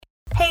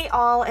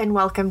all, and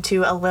welcome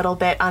to A Little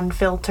Bit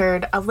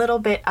Unfiltered, a little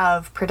bit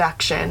of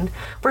production.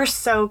 We're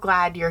so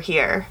glad you're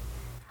here.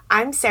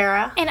 I'm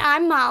Sarah. And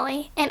I'm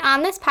Molly. And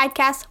on this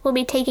podcast, we'll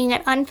be taking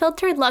an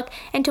unfiltered look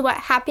into what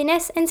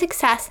happiness and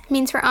success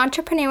means for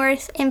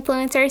entrepreneurs,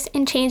 influencers,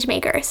 and change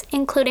makers,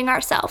 including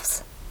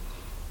ourselves.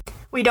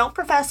 We don't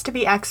profess to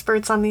be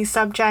experts on these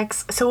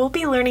subjects, so we'll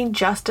be learning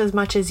just as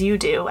much as you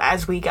do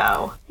as we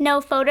go.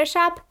 No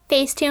Photoshop,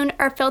 Facetune,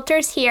 or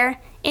filters here.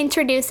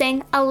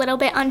 Introducing A Little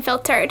Bit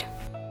Unfiltered.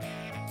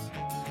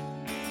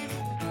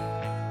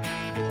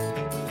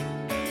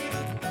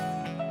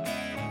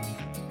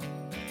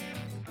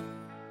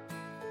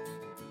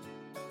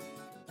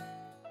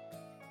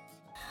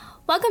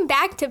 Welcome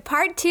back to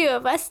part 2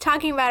 of us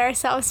talking about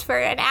ourselves for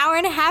an hour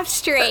and a half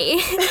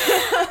straight.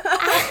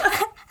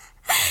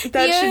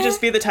 That should just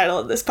be the title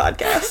of this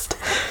podcast.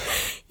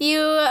 You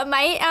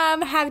might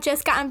have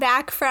just gotten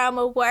back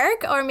from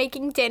work or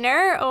making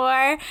dinner,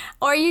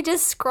 or you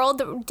just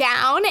scrolled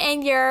down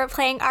and you're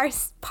playing our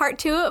part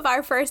 2 of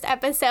our first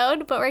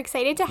episode, but we're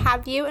excited to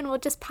have you, and we'll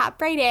just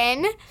pop right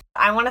in.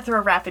 I want to throw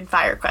rapid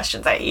fire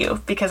questions at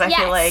you because I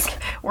feel like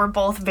we're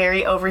both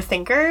very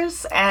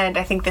overthinkers, and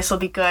I think this will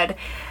be good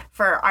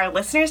for our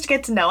listeners to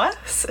get to know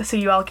us, so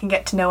you all can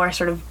get to know our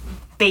sort of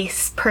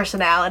base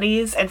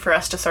personalities, and for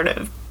us to sort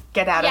of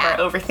get out of our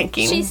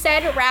overthinking. She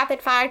said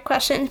rapid fire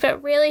questions,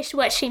 but really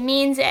what she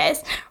means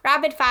is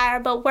rapid fire,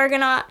 but we're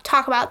gonna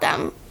talk about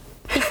them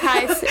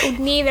because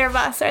neither of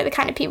us are the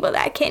kind of people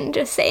that can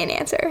just say an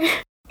answer.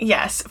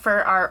 Yes,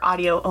 for our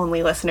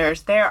audio-only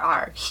listeners, there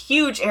are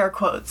huge air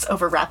quotes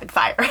over rapid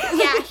fire.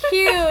 Yeah,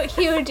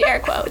 huge air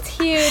quotes.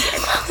 Huge air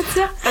quotes.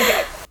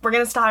 Okay, we're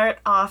going to start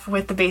off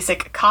with the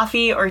basic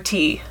coffee or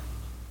tea.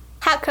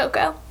 Hot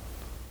cocoa.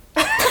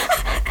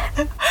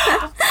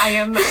 I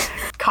am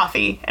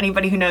coffee.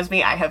 Anybody who knows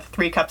me, I have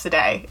 3 cups a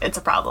day. It's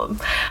a problem.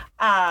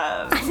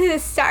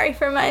 Sorry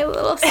for my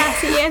little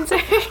sassy answer.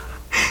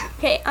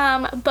 Okay,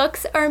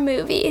 books or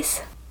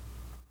movies?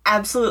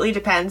 Absolutely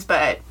depends,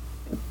 but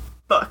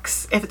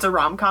books. If it's a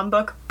rom-com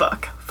book,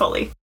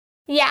 fully.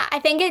 Yeah, I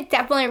think it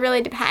definitely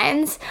really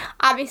depends.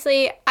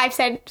 Obviously, I've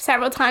said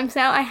several times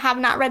now, I have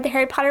not read the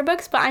Harry Potter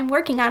books, but I'm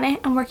working on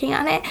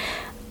it.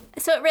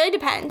 So it really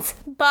depends.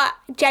 But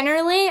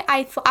generally,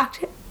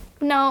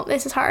 no,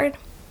 this is hard.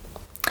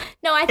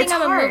 No, I think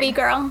I'm a movie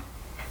girl.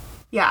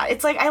 Yeah,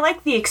 it's like I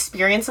like the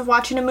experience of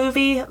watching a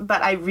movie,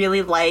 but I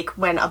really like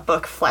when a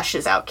book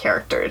fleshes out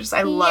characters.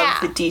 I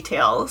love the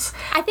details.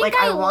 I think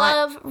I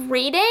love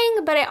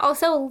reading, but I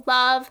also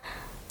love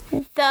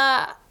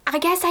I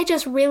guess I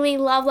just really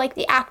love, like,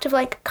 the act of,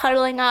 like,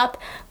 cuddling up,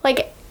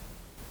 like,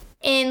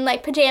 in,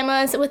 like,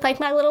 pajamas with, like,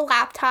 my little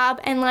laptop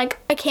and, like,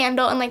 a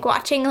candle and, like,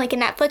 watching, like, a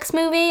Netflix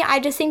movie. I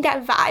just think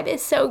that vibe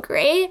is so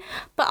great.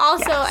 But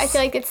also, I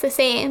feel like it's the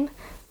same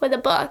with a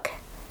book.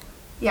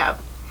 Yeah.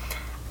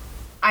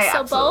 I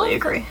absolutely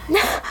agree.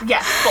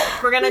 Yes,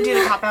 both. We're going to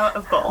do the cop-out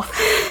of both.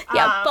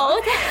 Yeah,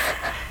 both.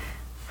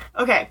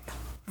 Okay.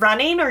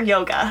 Running or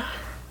yoga?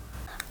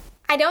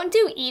 I don't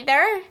do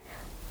either,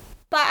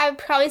 but I would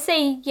probably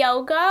say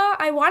yoga.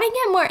 I want to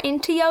get more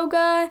into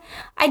yoga.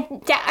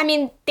 I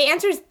mean, the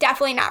answer is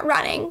definitely not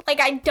running. Like,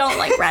 I don't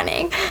like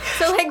running.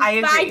 So, like,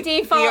 by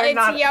default,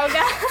 it's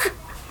yoga.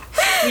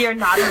 We are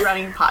not a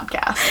running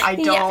podcast. I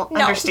don't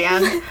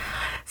understand.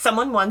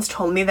 Someone once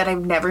told me that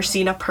I've never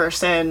seen a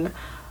person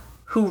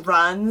who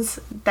runs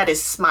that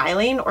is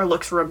smiling or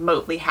looks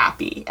remotely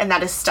happy. And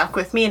that has stuck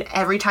with me. And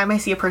every time I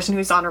see a person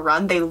who's on a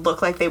run, they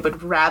look like they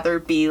would rather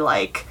be,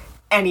 like,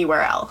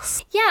 anywhere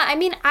else. Yeah, I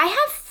mean, I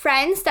have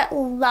friends that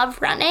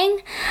love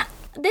running.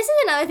 This is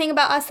another thing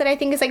about us that I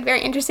think is, like,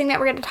 very interesting that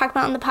we're going to talk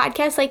about on the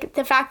podcast. Like,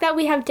 the fact that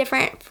we have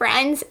different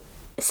friends.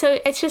 So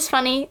it's just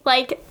funny,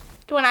 like,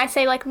 when I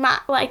say, like,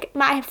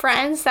 my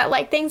friends that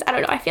like things, I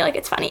don't know, I feel like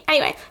it's funny.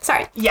 Anyway,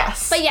 sorry.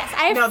 Yes. But yes,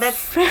 I have... No,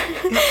 that's...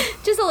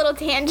 just a little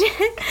tangent.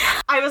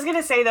 I was going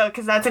to say, though,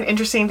 because that's an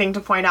interesting thing to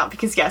point out,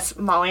 because, yes,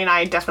 Molly and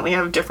I definitely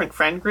have different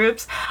friend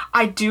groups.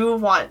 I do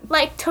want...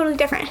 Like, totally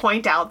different.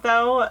 Point out,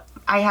 though,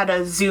 I had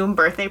a Zoom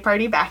birthday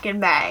party back in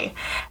May,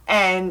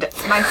 and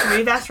my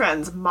 3 best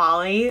friends,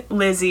 Molly,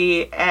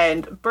 Lizzie,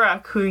 and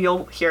Brooke, who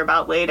you'll hear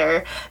about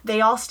later,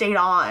 they all stayed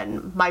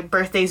on my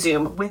birthday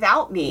Zoom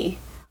without me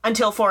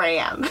until 4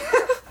 a.m.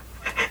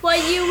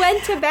 Well, you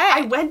went to bed.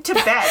 I went to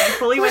bed. I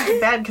fully went to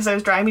bed because I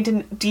was driving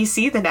to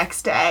D.C. the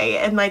next day,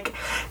 and, like,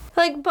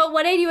 but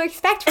what did you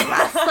expect from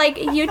us? Like,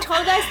 you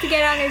told us to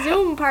get on a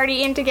Zoom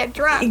party and to get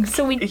drunk,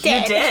 so we did.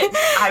 You did.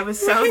 I was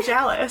so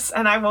jealous,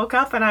 and I woke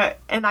up and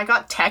I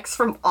got texts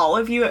from all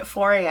of you at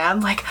 4 a.m.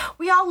 like,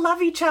 we all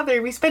love each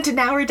other. We spent an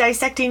hour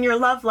dissecting your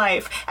love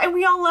life, and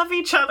we all love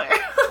each other.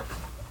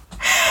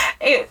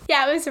 It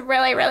was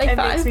really, really fun.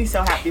 It makes me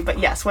so happy. But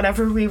yes,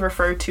 whenever we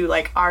refer to,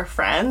 like, our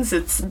friends,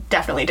 it's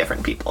definitely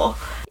different people.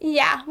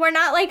 Yeah, we're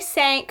not, like,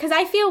 saying, because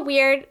I felt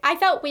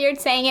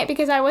weird saying it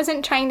because I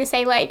wasn't trying to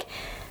say, like,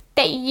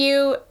 that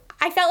you,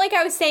 I felt like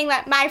I was saying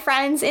that my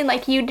friends and,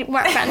 like, you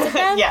weren't friends with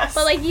them. Yes.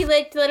 But, like, you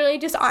literally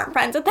just aren't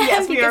friends with them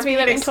because we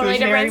live in totally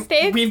different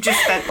states. We've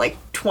just spent, like,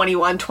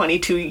 21,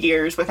 22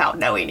 years without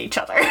knowing each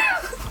other.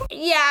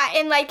 Yeah,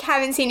 and like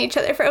haven't seen each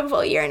other for a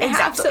full year and a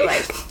half. So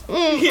like,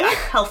 yeah,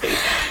 healthy.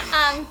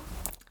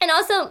 And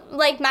also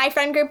like my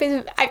friend group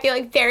is, I feel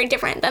like, very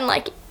different than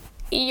like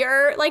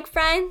your like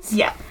friends.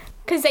 Yeah.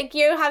 Because like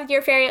you have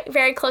your very,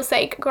 very close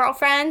like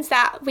girlfriends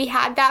that we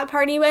had that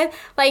party with.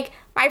 Like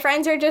my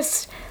friends are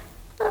just,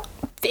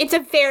 it's a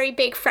very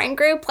big friend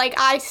group. Like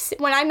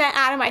when I met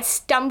Adam, I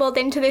stumbled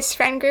into this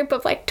friend group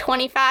of like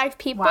 25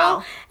 people.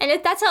 Wow.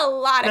 And that's a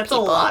lot of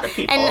people. That's a lot of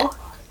people. And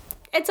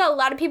it's a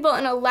lot of people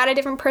and a lot of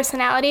different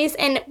personalities.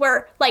 And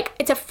we're like,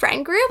 it's a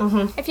friend group.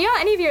 Mm-hmm. If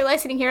any of you are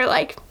listening here,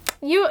 like,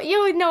 you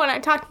would know what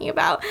I'm talking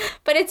about.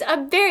 But it's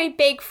a very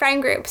big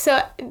friend group.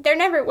 So there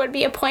never would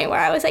be a point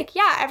where I was like,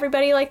 yeah,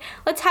 everybody, like,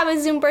 let's have a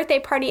Zoom birthday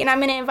party and I'm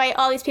going to invite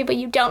all these people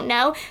you don't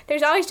know.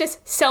 There's always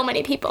just so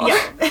many people.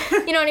 Yeah.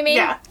 You know what I mean?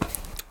 Yeah.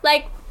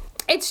 Like,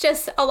 it's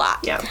just a lot.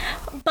 Yeah.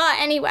 But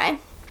anyway,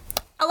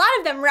 a lot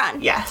of them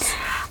run. Yes.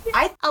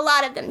 A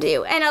lot of them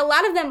do. And a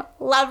lot of them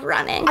love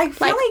running. I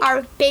feel like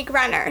are big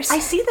runners. I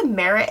see the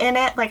merit in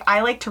it. Like,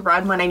 I like to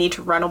run when I need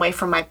to run away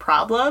from my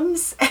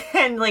problems.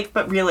 And, like,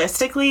 but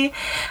realistically,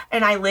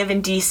 and I live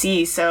in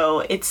DC,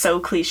 so it's so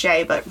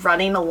cliche, but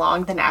running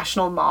along the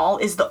National Mall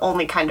is the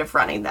only kind of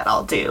running that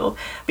I'll do.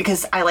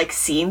 Because I like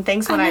seeing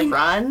things when I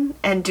run,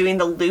 and doing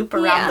the loop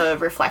around the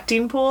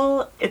reflecting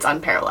pool, it's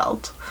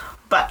unparalleled.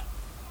 But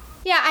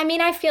yeah, I mean,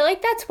 I feel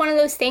like that's one of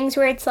those things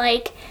where it's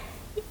like,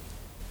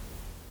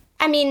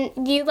 I mean,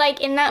 you,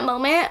 like, in that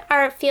moment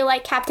feel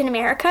like Captain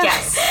America.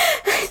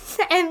 yes.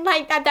 And,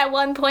 like, at that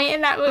one point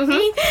in that movie.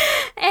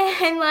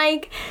 Mm-hmm. And,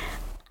 like,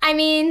 I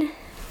mean,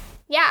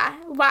 yeah,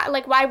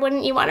 why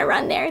wouldn't you want to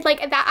run there?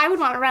 Like, that I would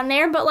want to run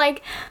there, but,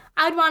 like,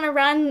 I would want to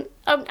run,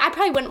 I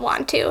probably wouldn't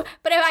want to,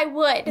 but if I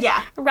would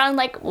run,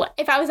 like,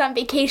 if I was on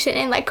vacation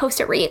in, like,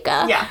 Costa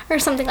Rica or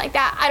something like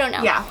that, I don't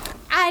know. Yeah.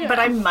 But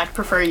I much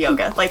prefer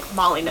yoga. Like,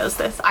 Molly knows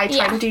this. I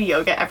try to do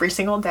yoga every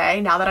single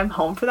day. Now that I'm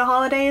home for the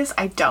holidays,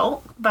 I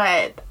don't,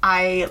 but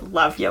I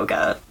love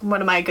yoga.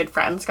 One of my good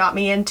friends got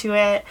me into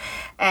it,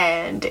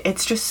 and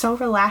it's just so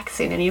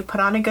relaxing, and you put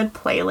on a good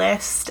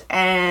playlist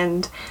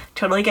and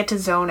totally get to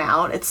zone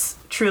out. It's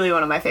truly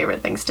one of my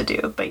favorite things to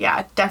do. But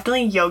yeah,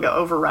 definitely yoga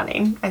over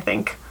running, I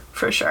think,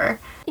 for sure.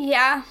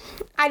 Yeah,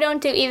 I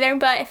don't do either,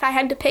 but if I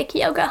had to pick,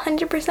 yoga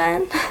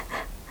 100%.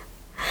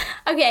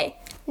 Okay,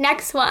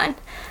 next one.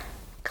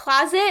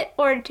 Closet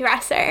or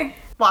dresser?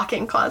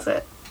 Walk-in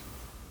closet.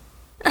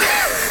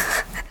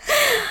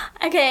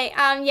 Okay,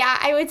 yeah,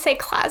 I would say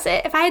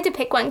closet. If I had to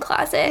pick one,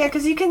 closet. Yeah,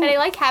 because you can... But I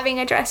like having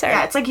a dresser.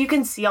 Yeah, it's like you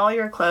can see all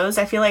your clothes.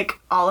 I feel like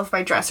all of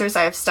my dressers,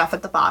 I have stuff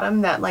at the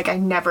bottom that, like,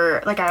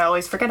 I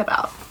always forget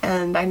about,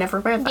 and I never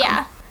wear them.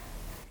 Yeah.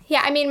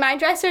 Yeah, I mean, my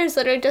dresser is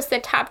literally just the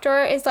top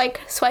drawer is, like,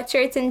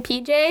 sweatshirts and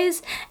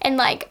PJs and,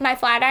 like, my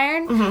flat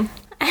iron.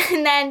 Mm-hmm.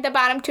 And then the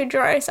bottom two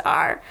drawers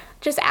are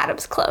just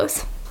Adam's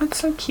clothes. That's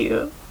so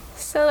cute.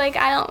 So, like,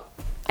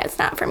 that's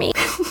not for me.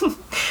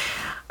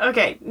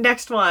 Okay,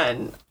 next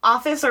one.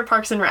 Office or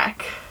Parks and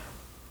Rec?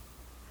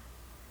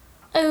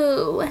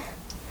 Ooh.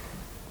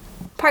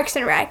 Parks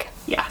and Rec.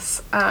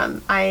 Yes.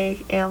 I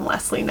am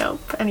Leslie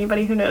Knope.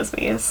 Anybody who knows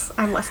me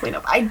I'm Leslie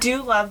Knope. I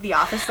do love The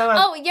Office,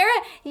 though.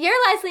 You're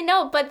Leslie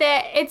Knope, but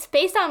it's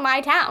based on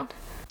my town.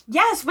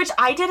 Yes, which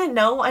I didn't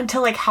know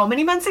until, like, how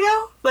many months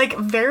ago? Like,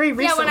 very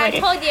recently. Yeah, when I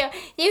told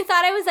you. You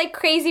thought I was, like,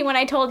 crazy when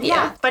I told you.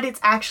 Yeah, but it's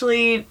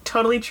actually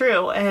totally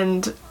true,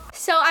 and...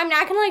 So I'm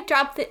not gonna, like,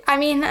 drop the... I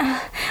mean,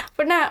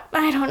 we're not...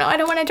 I don't know. I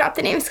don't want to drop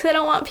the names because I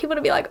don't want people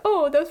to be like,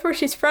 oh, that's where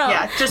she's from.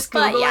 Yeah, just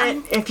Google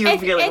it if you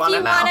really want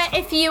to know.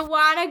 If you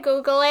want to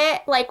Google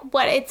it, like,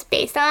 what it's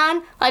based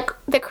on, like,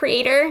 the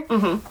creator,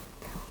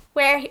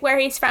 where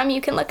he's from,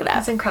 you can look it up.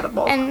 That's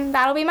incredible. And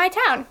that'll be my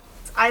town.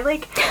 I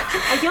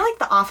feel like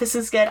The Office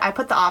is good. I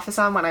put The Office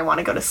on when I want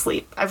to go to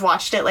sleep. I've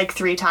watched it, like,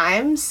 3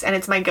 times, and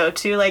it's my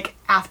go-to. Like,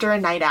 after a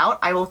night out,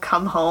 I will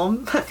come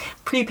home.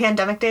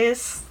 Pre-pandemic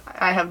days,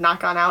 I have not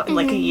gone out in,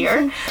 like, a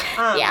year.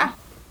 Yeah.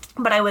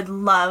 But I would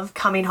love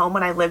coming home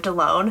when I lived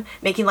alone,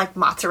 making, like,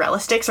 mozzarella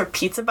sticks or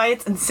pizza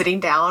bites and sitting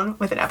down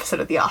with an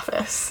episode of The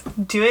Office.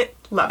 Do it.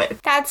 Love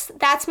it.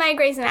 That's my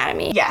Grey's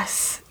Anatomy.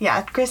 Yes.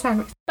 Yeah, Grey's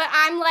Anatomy. But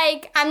I'm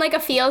like a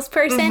feels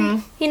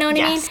person. You know what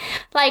I mean?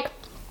 Like,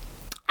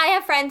 I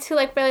have friends who,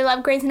 like, really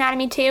love Grey's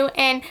Anatomy, too,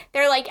 and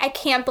they're like, I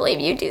can't believe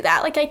you do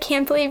that. Like, I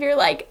can't believe you're,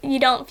 like, you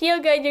don't feel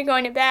good, you're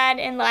going to bed,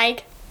 and,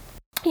 like,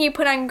 you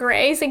put on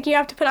Grey's. Like, you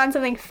have to put on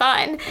something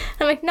fun.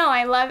 I'm like, no,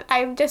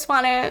 I just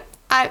want to...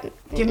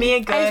 Give me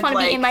a good, I just want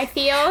to be in my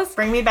feels.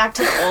 Bring me back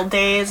to the old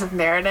days of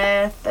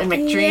Meredith and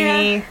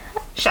McDreamy. Yeah.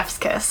 Chef's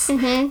kiss.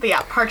 But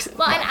yeah, Parks...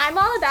 Well, and I'm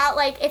all about,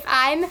 like, if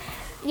I'm...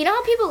 You know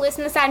how people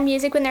listen to sad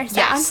music when they're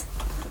sad? Yes,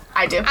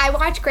 I do. I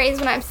watch Grey's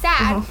when I'm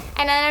sad,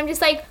 and then I'm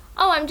just like...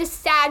 Oh, I'm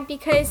just sad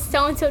because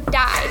so-and-so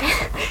died.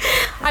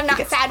 I'm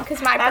not sad because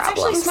of my that's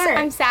problems. Actually smart.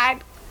 I'm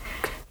sad.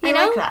 I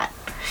like that.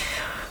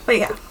 But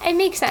yeah. It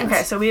makes sense.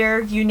 Okay, so we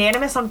are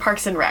unanimous on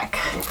Parks and Rec.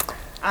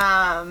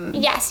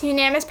 Yes,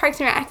 unanimous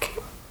Parks and Rec.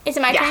 Is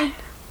it my turn?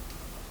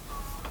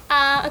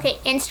 Okay,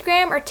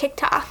 Instagram or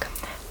TikTok?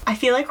 I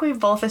feel like we've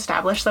both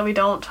established that we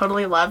don't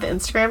totally love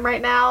Instagram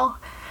right now.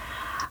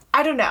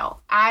 I don't know.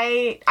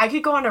 I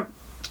could go on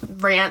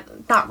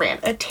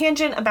a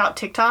tangent about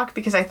TikTok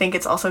because I think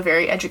it's also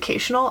very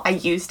educational. I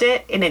used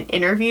it in an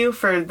interview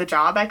for the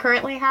job I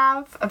currently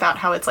have about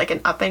how it's like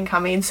an up and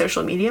coming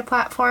social media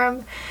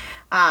platform.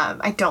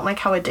 I don't like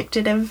how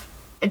addictive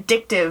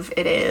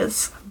it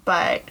is,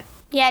 but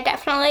yeah,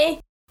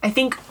 definitely. I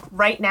think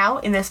right now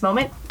in this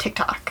moment,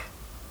 TikTok,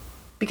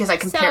 because I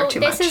compare too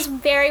much. So this is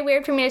very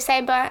weird for me to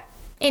say, but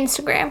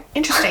Instagram.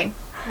 Interesting.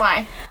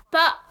 Why?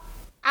 But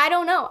I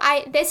don't know.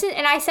 I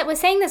was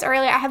saying this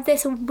earlier. I have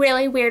this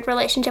really weird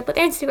relationship with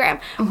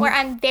Instagram where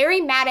I'm very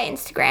mad at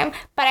Instagram,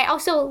 but I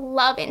also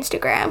love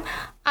Instagram.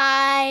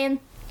 I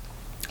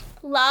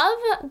love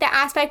the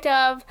aspect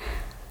of,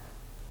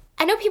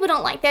 I know people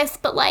don't like this,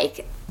 but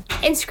like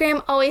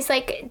Instagram always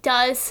like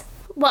does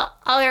what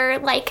other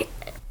like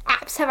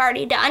apps have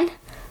already done.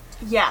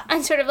 Yeah.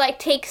 And sort of like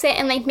takes it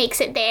and like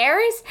makes it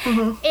theirs.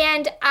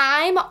 And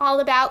I'm all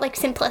about like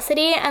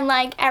simplicity and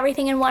like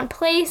everything in one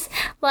place.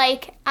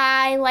 Like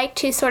I like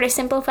to sort of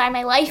simplify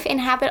my life and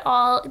have it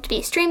all to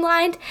be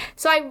streamlined.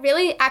 So I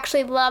really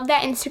actually love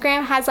that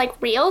Instagram has like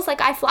Reels.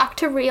 Like I flock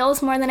to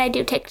Reels more than I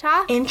do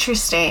TikTok.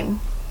 Interesting.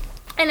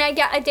 And I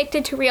get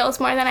addicted to Reels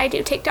more than I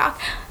do TikTok.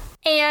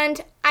 And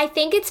I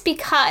think it's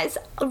because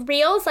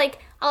Reels, like,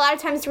 a lot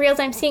of times the Reels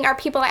I'm seeing are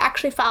people I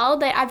actually follow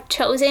that I've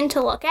chosen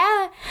to look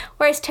at.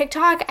 Whereas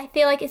TikTok, I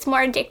feel like it's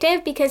more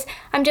addictive because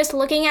I'm just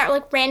looking at,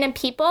 like, random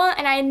people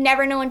and I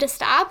never know when to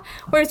stop.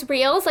 Whereas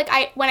Reels, like,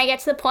 when I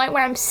get to the point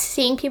where I'm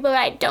seeing people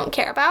that I don't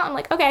care about, I'm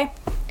like, okay.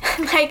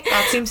 Like,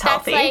 that seems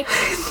healthy. Like,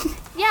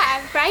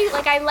 yeah, right?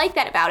 Like, I like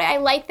that about it. I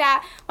like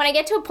that when I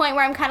get to a point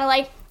where I'm kind of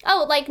like,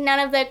 oh, like, none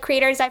of the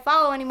creators I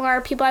follow anymore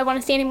or people I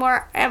want to see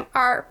anymore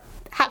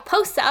have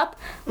posts up,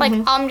 like,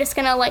 I'm just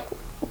gonna, like,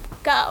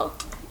 go.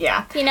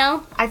 Yeah. You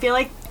know? I feel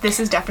like this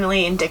is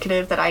definitely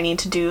indicative that I need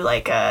to do,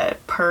 like, a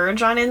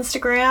purge on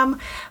Instagram,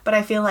 but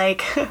I feel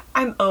like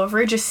I'm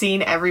over just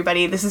seeing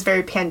everybody. This is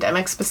very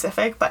pandemic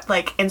specific, but,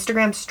 like,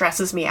 Instagram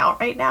stresses me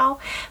out right now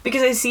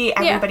because I see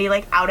everybody,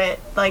 like, out at,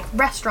 like,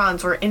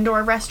 restaurants or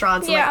indoor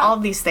restaurants and, like, all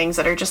of these things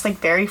that are just, like,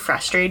 very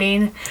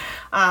frustrating.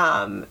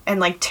 And,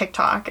 like,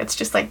 TikTok, it's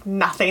just, like,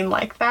 nothing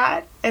like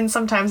that. And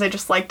sometimes I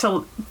just like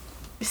to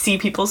see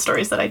people's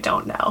stories that I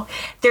don't know.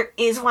 There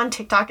is one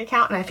TikTok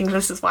account, and I think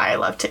this is why I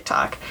love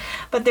TikTok,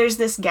 but there's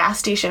this gas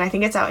station, I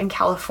think it's out in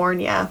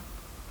California,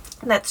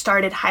 that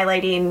started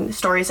highlighting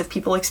stories of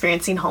people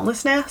experiencing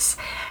homelessness,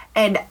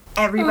 and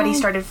everybody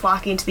started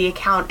flocking to the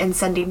account and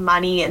sending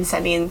money and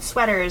sending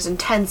sweaters and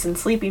tents and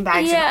sleeping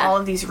bags and all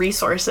of these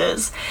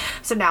resources.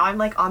 So now I'm,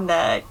 like, on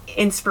the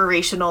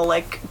inspirational,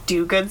 like,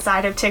 do-good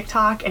side of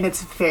TikTok, and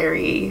it's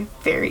very,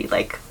 very,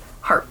 like,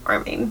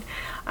 heartwarming.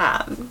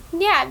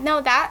 Yeah,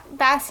 no,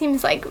 that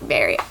seems like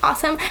very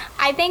awesome.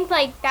 I think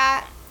like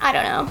that, I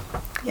don't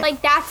know,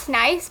 like that's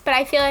nice, but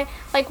I feel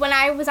like when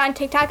I was on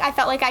TikTok, I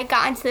felt like I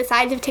got into the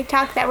sides of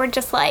TikTok that were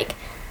just like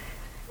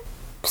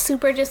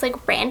super just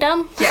like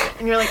random. Yeah,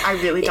 and you're like,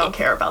 I really don't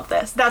care about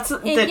this. That's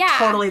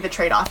totally the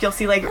trade-off. You'll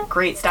see like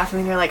great stuff and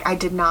then you're like, I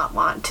did not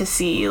want to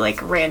see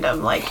like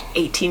random like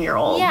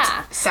 18-year-old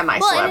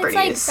semi-celebrities.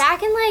 Well, and it's like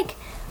back in like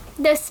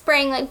the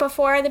spring, like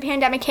before the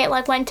pandemic hit,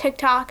 like when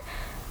TikTok,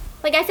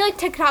 like, I feel like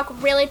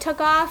TikTok really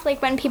took off,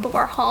 like, when people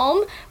were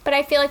home. But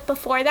I feel like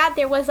before that,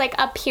 there was, like,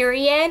 a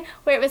period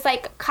where it was,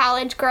 like,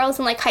 college girls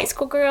and, like, high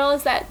school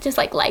girls that just,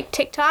 like, liked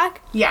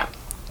TikTok. Yeah.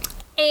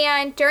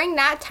 And during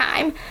that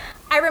time,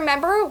 I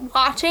remember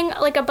watching,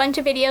 like, a bunch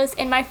of videos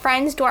in my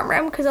friend's dorm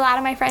room because a lot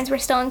of my friends were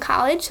still in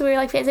college, so we were,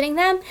 like, visiting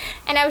them.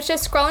 And I was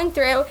just scrolling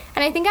through,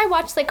 and I think I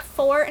watched, like,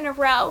 4 in a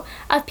row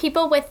of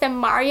people with the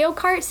Mario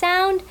Kart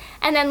sound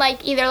and then,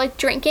 like, either, like,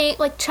 drinking,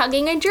 like,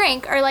 chugging a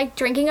drink or, like,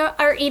 drinking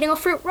or eating a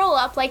fruit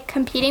roll-up, like,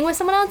 competing with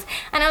someone else.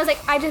 And I was like,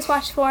 I just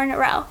watched 4 in a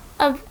row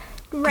of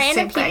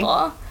random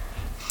people,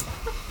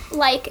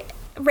 like,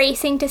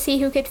 racing to see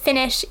who could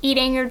finish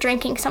eating or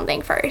drinking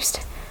something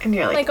first. And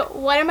you're like,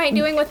 what am I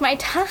doing with my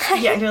time?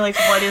 Yeah, and you're like,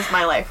 what is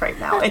my life right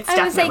now? It's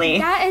definitely. I was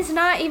like, that is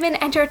not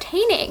even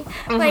entertaining.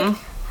 Like,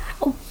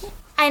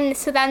 and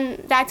so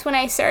then that's when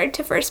I started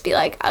to first be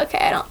like, okay,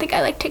 I don't think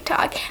I like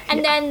TikTok.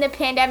 And then the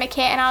pandemic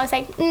hit, and I was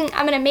like,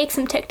 I'm going to make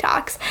some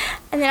TikToks.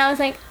 And then I was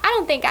like, I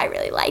don't think I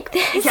really like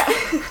this. Yeah.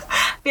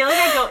 I feel like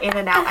I go in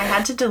and out. I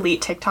had to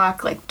delete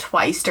TikTok like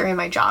twice during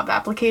my job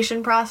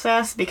application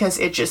process because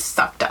it just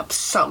sucked up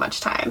so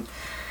much time.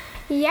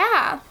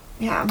 Yeah.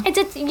 Yeah.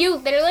 It's you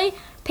literally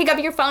pick up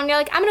your phone and you're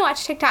like, I'm going to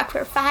watch TikTok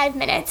for 5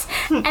 minutes.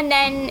 And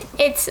then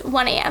it's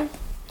 1 a.m.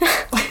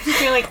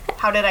 You're like,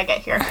 how did I get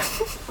here?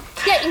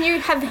 Yeah, and you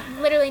have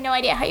literally no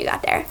idea how you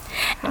got there.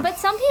 But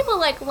some people,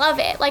 like, love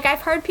it. Like,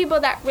 I've heard people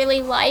that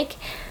really like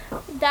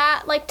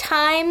that, like,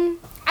 time.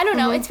 I don't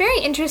know. It's very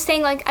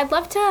interesting. Like, I'd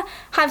love to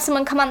have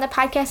someone come on the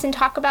podcast and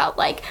talk about,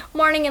 like,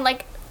 morning and,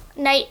 like,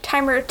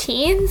 nighttime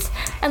routines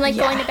and, like,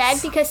 going to bed.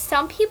 Because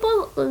some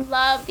people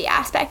love the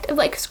aspect of,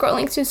 like,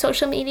 scrolling through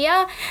social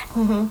media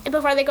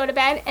before they go to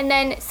bed. And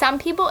then some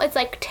people, it's,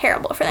 like,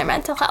 terrible for their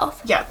mental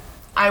health. Yeah.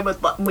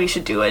 We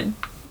should do a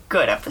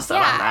good episode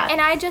on that.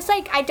 And I just,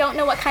 like, I don't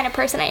know what kind of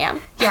person I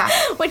am. Yeah.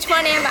 Which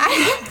one am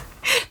I?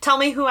 Tell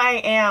me who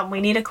I am.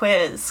 We need a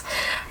quiz.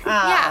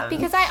 Yeah,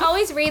 because I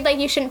always read, like,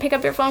 you shouldn't pick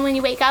up your phone when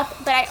you wake up,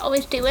 but I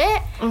always do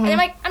it. And I'm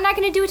like, I'm not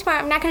going to do it tomorrow.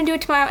 I'm not going to do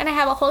it tomorrow. And I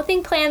have a whole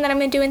thing planned that I'm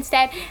going to do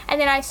instead.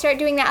 And then I start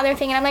doing that other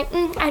thing, and I'm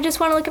like, I just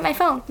want to look at my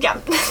phone. Yeah.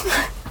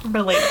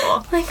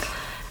 Relatable. Like,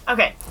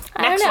 okay,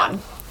 next one.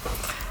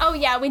 Oh,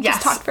 yeah, we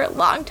just talked for a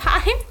long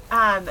time.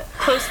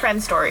 Close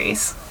friend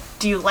stories.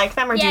 Do you like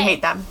them or do you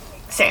hate them?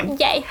 Same.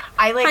 Yay.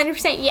 I like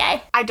 100%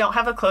 yay. I don't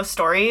have a close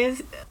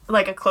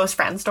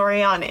friend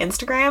story on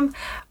Instagram,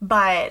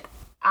 but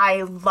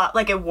I love,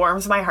 like, it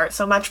warms my heart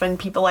so much when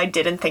people I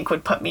didn't think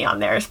would put me on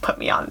theirs put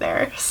me on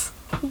theirs.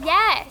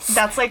 Yes.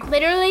 That's like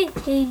literally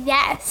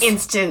yes.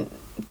 Instant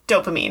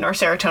dopamine or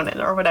serotonin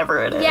or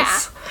whatever it is. Yeah.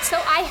 So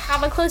I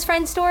have a close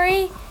friend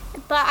story,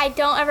 but I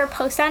don't ever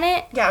post on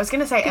it. Yeah, I was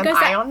gonna say, am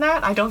I on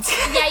that? I don't see.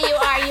 Yeah,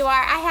 you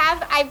are.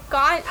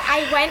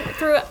 I went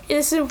through,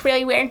 this is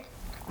really weird.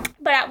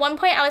 But at one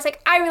point, I was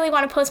like, I really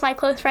want to post my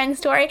close friend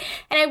story.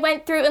 And I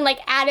went through and, like,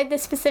 added the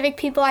specific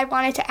people I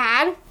wanted to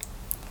add.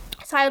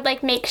 So I would,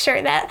 like, make sure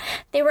that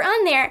they were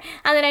on there.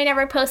 And then I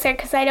never post there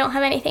because I don't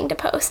have anything to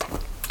post.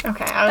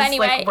 Okay, I was,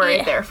 like,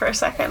 worried there for a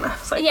second. I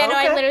was like, yeah, okay. No,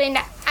 I literally,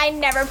 I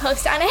never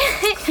post on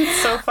it.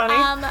 It's so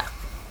funny.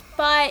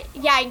 But,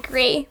 yeah, I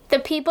agree. The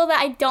people that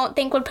I don't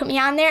think would put me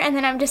on there, and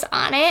then I'm just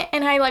on it,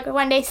 and I, like,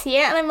 one day see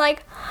it, and I'm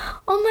like,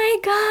 oh, my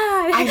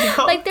God. I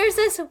know. Like, there's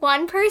this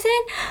one person.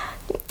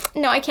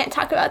 No, I can't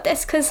talk about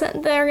this because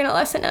they're going to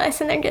listen to this,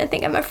 and they're going to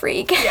think I'm a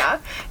freak. Yeah.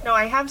 No,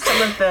 I have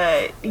some of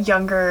the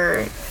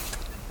younger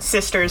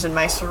sisters in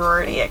my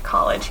sorority at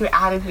college who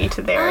added me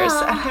to theirs,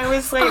 and I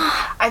was like,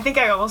 I think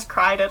I almost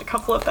cried at a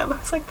couple of them. I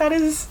was like, that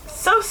is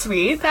so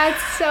sweet.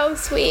 That's so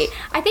sweet.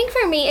 I think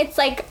for me, it's,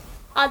 like,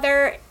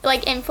 other,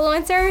 like,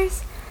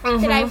 influencers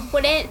that I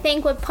wouldn't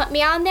think would put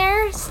me on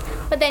theirs,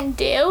 but then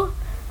do.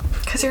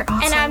 Because you're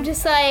awesome. And I'm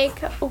just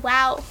like,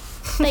 wow.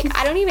 Like,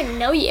 I don't even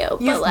know you, You've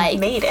but, like,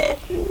 made it.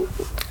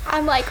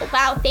 I'm like,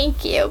 wow,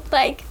 thank you.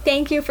 Like,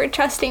 thank you for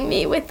trusting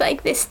me with,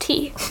 like, this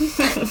tea.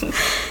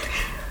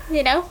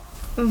 You know?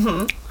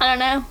 I don't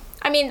know.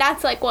 I mean,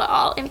 that's, like, what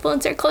all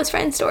influencer close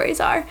friend stories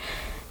are.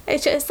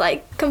 It's just,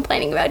 like,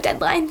 complaining about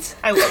deadlines.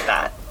 I love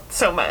that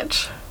so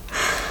much.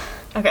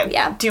 Okay.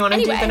 Yeah. Do you want to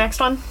do the next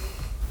one?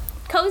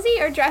 Cozy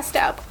or dressed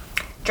up?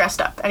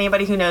 Dressed up.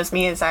 Anybody who knows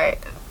me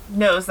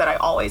knows that I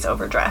always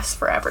overdress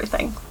for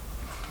everything.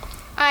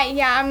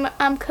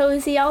 I'm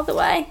cozy all the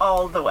way.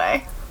 All the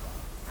way.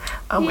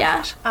 Oh my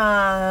gosh.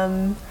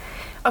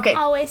 Okay.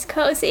 Always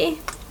cozy.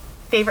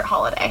 Favorite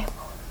holiday?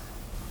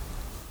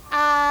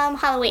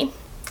 Halloween.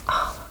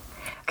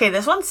 Okay,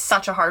 this one's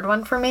such a hard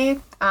one for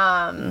me.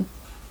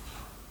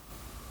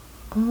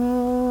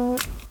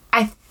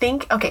 I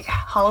think, okay,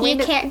 Halloween.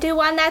 You can't do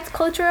one that's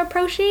cultural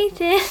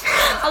appropriation.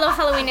 Although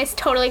Halloween is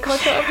totally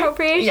cultural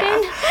appropriation.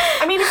 Yeah.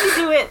 I mean,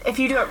 if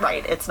you do it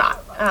right, it's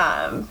not.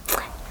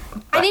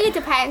 I think it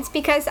depends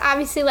because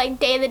obviously, like,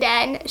 Day of the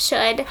Dead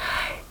should,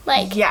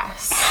 like,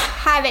 yes,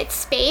 have its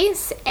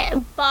space,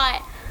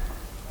 but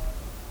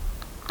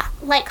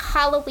like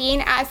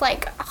Halloween as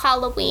like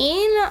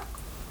Halloween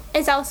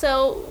is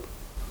also,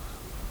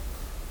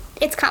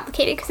 it's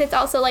complicated because it's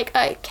also like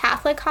a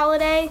Catholic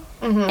holiday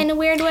in a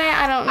weird way.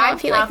 I don't know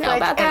if you like know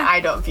about that. And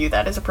I don't view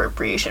that as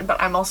appropriation, but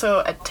I'm also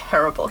a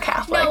terrible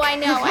Catholic. No, I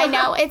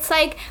know. It's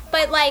like,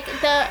 but like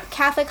the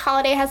Catholic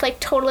holiday has like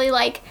totally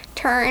like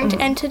turned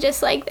into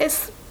just like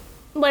this,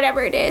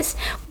 whatever it is.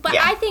 But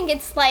yeah. I think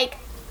it's like,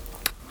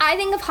 I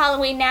think of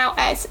Halloween now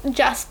as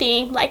just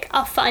being like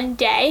a fun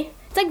day.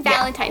 It's like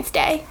Valentine's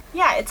Day.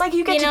 Yeah, it's like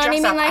you get to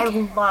dress up. Like,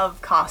 I love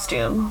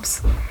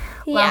costumes.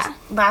 Yeah.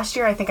 Last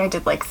year, I think I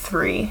did like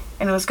 3,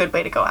 and it was a good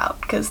way to go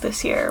out because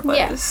this year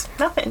was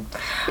nothing.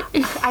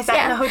 I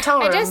sat in a hotel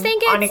room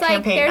on a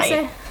campaign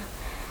night.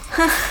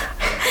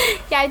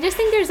 I just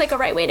think there's like a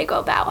right way to go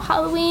about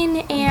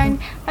Halloween,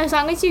 and as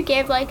long as you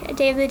give like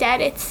Day of the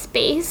Dead its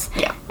space,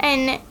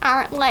 and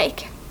aren't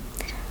like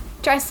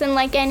dressed in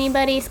like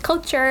anybody's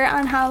culture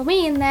on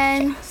Halloween,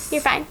 then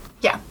you're fine.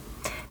 Yeah.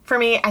 For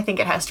me, I think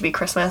it has to be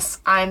Christmas.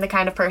 I'm the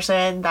kind of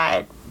person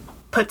that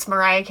puts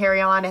Mariah Carey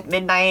on at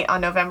midnight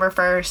on November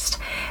 1st,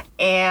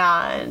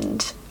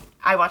 and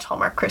I watch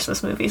Hallmark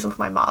Christmas movies with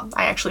my mom.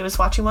 I actually was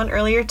watching one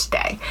earlier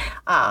today.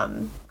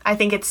 I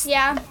think it's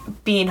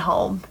being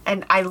home,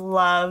 and I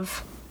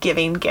love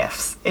giving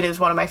gifts. It is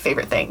one of my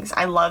favorite things.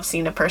 I love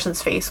seeing a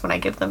person's face when I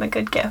give them a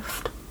good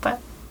gift, but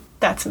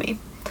that's me.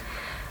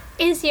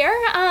 Is your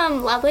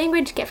love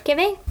language gift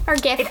giving or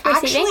gift receiving?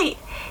 It actually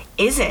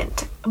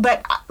isn't,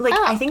 but like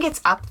I think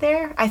it's up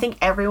there. I think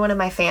everyone in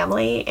my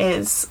family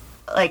is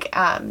like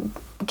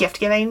gift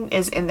giving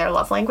is in their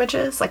love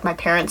languages. Like my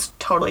parents,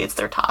 totally, it's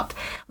their top.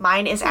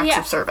 Mine is acts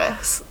of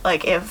service.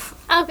 Like if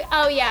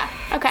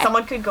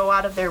someone could go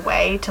out of their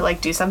way to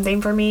like do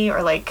something for me,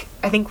 or like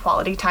I think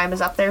quality time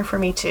is up there for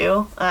me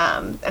too,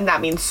 and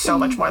that means so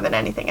much more than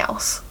anything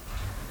else.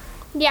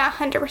 Yeah,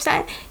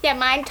 100%. Yeah,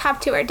 mine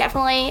top 2 are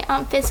definitely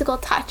physical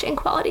touch and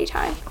quality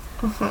time.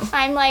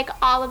 I'm like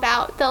all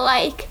about the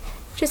like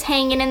just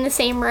hanging in the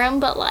same room,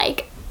 but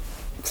like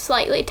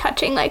slightly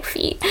touching like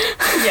feet.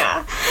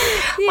 Yeah.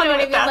 You know what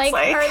I mean? That's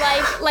Like,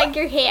 or like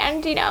your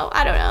hand, you know,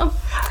 I don't know.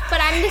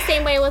 But I'm the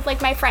same way with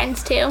like my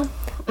friends too.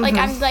 Like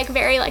I'm like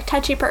very like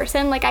touchy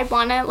person. Like I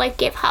want to like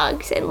give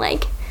hugs and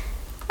like,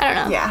 I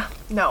don't know. Yeah.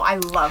 No, I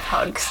love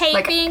hugs. Hate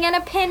like, being in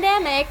a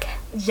pandemic.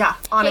 Yeah,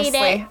 honestly.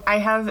 it. I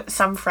have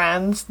some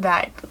friends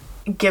that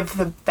give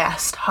the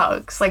best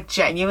hugs. Like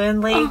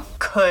genuinely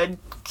could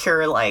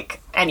cure like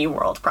any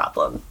world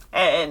problem.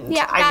 And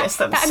Yeah, I miss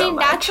them so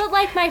much. That's what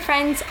like my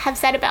friends have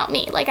said about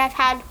me. Like I've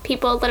had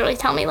people literally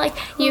tell me like,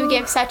 you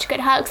give such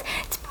good hugs.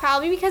 It's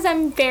probably because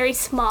I'm very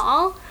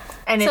small.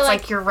 And it's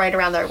like you're right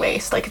around their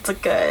waist. Like it's a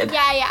good.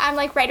 Yeah, I'm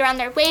like right around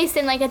their waist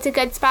and like it's a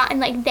good spot and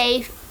like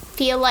they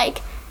feel like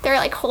they're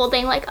like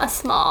holding like a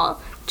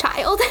small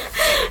child.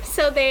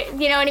 So they,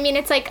 you know what I mean?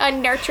 It's like a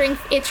nurturing,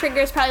 it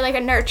triggers probably like a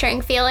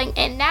nurturing feeling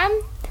in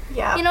them.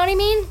 Yeah. You know what I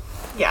mean?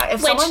 Yeah,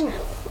 someone.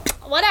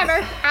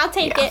 Whatever, I'll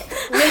take it.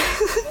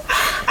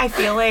 I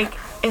feel like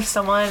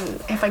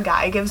if a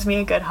guy gives me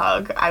a good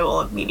hug, I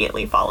will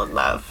immediately fall in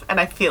love. And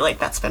I feel like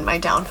that's been my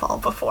downfall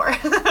before.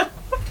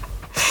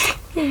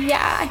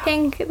 Yeah, I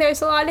think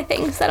there's a lot of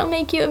things that'll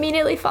make you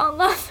immediately fall in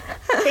love.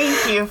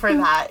 Thank you for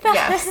that.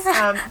 Yes.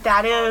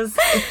 That is,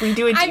 if we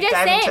do a deep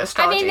dive into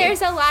astrology. I mean,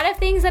 there's a lot of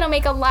things that'll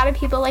make a lot of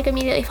people like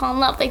immediately fall in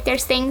love. Like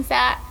there's things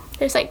that,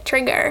 there's like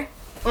trigger.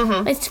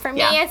 Mm-hmm. It's, for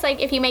me, it's like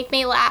if you make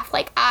me laugh,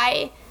 like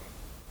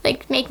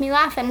make me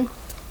laugh and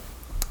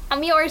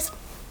I'm yours.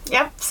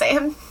 Yep,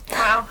 same.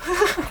 Wow.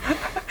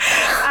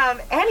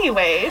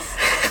 Anyways,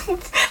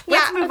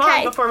 let's move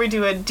on before we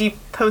do a deep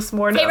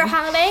post-mortem. Favorite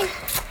holiday?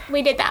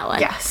 We did that one.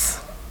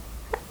 Yes.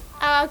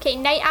 Okay,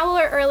 night owl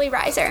or early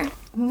riser?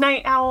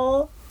 Night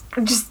owl,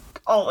 just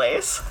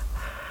always.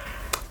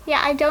 Yeah,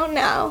 I don't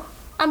know.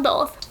 I'm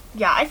both.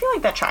 Yeah, I feel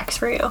like that tracks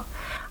for you.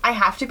 I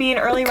have to be an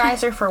early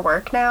riser for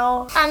work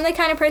now. I'm the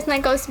kind of person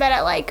that goes to bed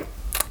at like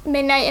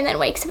midnight and then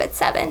wakes up at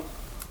 7.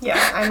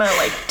 Yeah, I'm at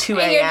like 2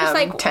 a.m., and you're just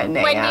like, 10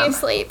 a.m. When do you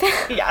sleep?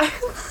 Yeah.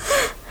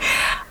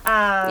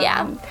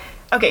 Yeah.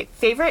 Okay,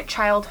 favorite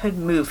childhood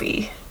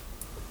movie?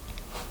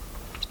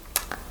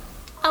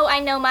 Oh, I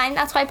know mine.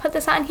 That's why I put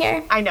this on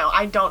here. I know.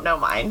 I don't know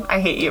mine. I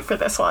hate you for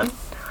this one.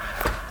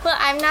 Well,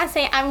 I'm not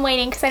saying I'm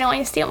waiting because I don't want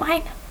you to steal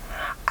mine.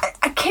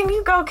 Can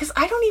you go? Because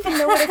I don't even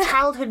know what a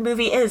childhood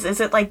movie is. Is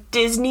it like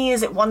Disney?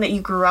 Is it one that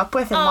you grew up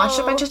with and watched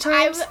a bunch of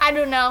times? I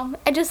don't know.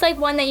 I just like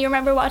one that you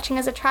remember watching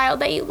as a child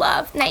that you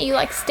love and that you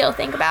like still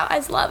think about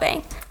as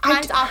loving.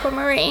 Mine's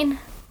Aquamarine.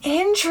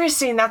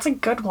 Interesting. That's a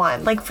good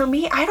one. Like for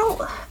me,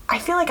 I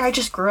feel like I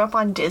just grew up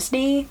on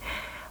Disney,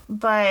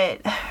 but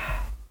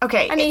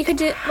okay. I mean, you could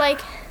do like.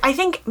 I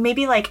think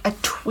maybe like a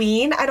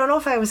tween. I don't know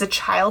if I was a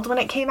child when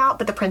it came out,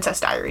 but the Princess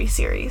Diaries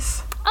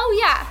series. Oh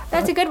yeah,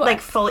 that's a good one. Like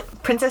fully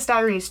Princess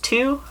Diaries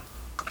 2,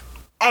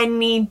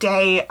 any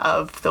day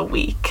of the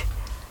week.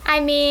 I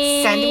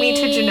mean, send me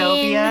to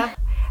Genovia.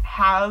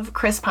 Have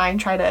Chris Pine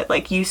try to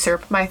like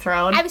usurp my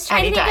throne. I was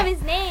trying to think of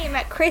his name,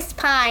 Chris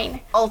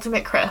Pine.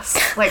 Ultimate Chris.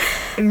 Like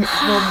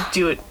we'll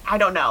do it. I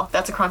don't know.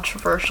 That's a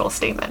controversial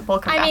statement. We'll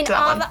come back to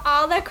that one.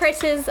 All the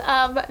Chris's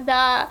of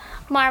the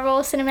Marvel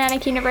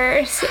Cinematic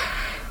Universe.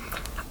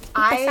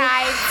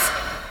 Besides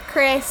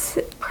Chris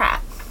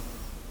Pratt.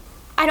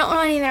 I don't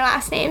know any of their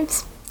last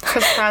names.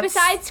 Chris Pratt.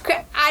 Besides,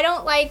 I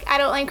don't like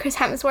Chris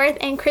Hemsworth,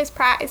 and Chris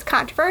Pratt is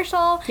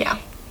controversial. Yeah.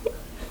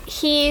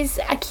 He's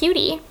a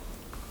cutie.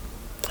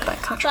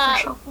 But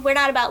controversial. But we're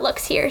not about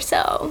looks here,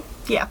 so.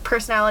 Yeah,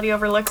 personality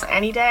over looks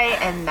any day,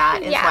 and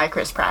that is why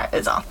Chris Pratt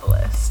is off the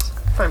list.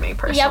 For me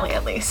personally,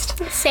 at least.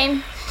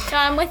 Same.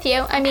 I'm with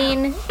you. I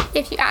mean,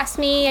 if you asked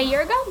me a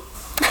year ago,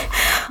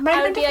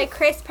 I would be like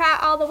Chris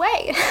Pratt all the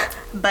way.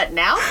 But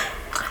now?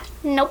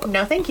 Nope.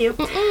 No, thank you.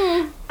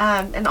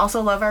 And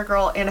also love our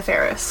girl Anna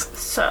Faris.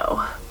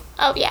 So.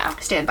 Oh yeah.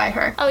 Stand by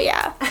her. Oh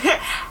yeah.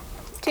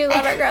 Do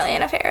love our girl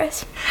Anna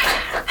Faris.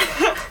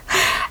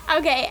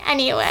 Okay.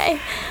 Anyway,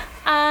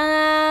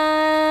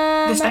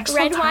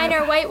 red wine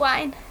or white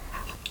wine?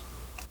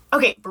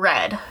 Okay,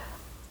 red.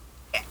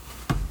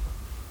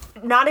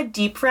 Not a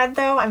deep red,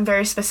 though. I'm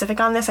very specific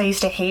on this. I used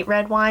to hate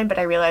red wine, but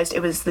I realized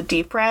it was the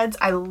deep reds.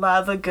 I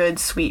love a good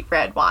sweet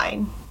red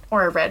wine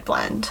or a red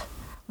blend.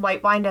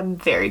 White wine, I'm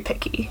very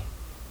picky.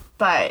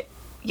 But,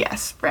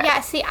 yes, red. Yeah,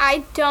 see,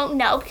 I don't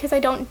know because I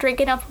don't drink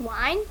enough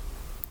wine.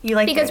 You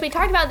like Because we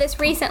talked about this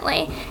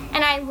recently,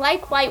 and I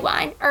like white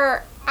wine,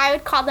 or I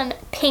would call them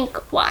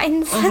pink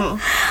wines.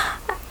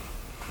 Mm-hmm.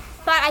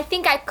 But I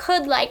think I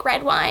could like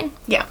red wine.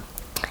 Yeah.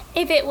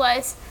 If it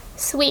was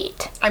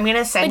sweet. I'm going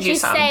to send you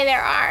some. Would you say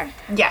there are?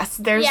 Yes,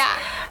 there's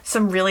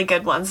some really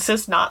good ones.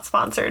 This is not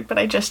sponsored, but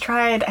I just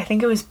tried, I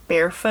think it was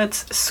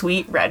Barefoot's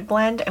Sweet Red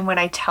Blend, and when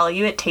I tell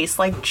you it tastes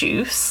like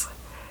juice,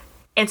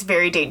 it's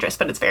very dangerous,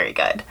 but it's very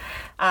good.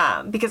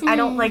 Because I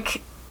don't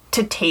like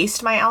to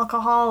taste my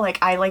alcohol. Like,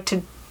 I like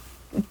to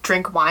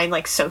drink wine,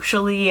 like,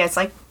 socially as,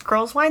 like,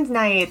 girls' wine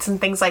nights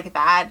and things like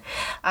that.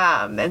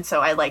 And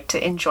so I like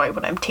to enjoy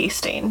what I'm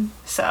tasting.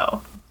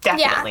 So...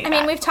 definitely. Yeah, I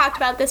mean, we've talked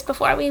about this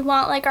before. We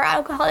want, like, our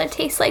alcohol to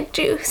taste like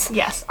juice.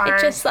 Yes.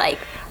 It just, like...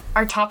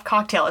 our top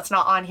cocktail, it's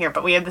not on here,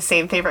 but we have the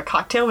same favorite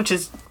cocktail, which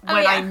is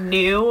when I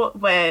knew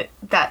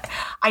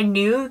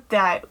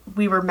that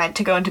we were meant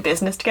to go into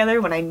business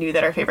together, when I knew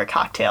that our favorite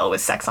cocktail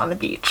was Sex on the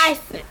Beach.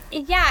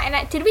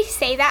 Did we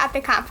say that at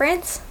the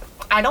conference?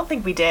 I don't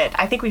think we did.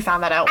 I think we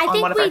found that out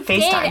on one of our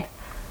FaceTime.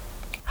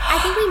 I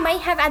think we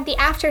might have at the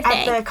after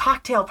thing. At the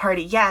cocktail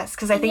party, yes,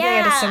 because I think they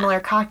had a similar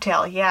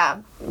cocktail. Yeah,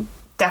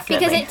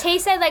 definitely. Because it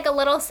tasted like a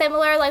little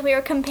similar, like we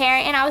were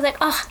comparing, and I was like,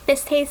 oh,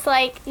 this tastes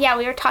like,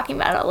 we were talking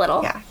about it a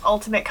little. Yeah,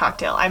 ultimate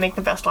cocktail. I make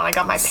the best one. I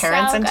got my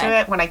parents into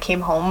it when I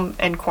came home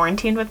and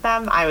quarantined with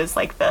them. I was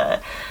like the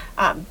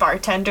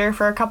bartender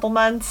for a couple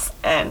months,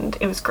 and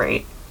it was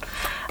great.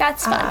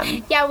 That's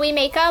fun. We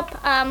make up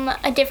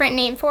a different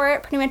name for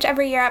it pretty much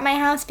every year at my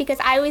house because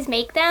I always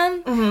make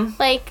them. Mm-hmm.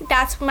 Like,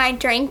 that's my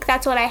drink.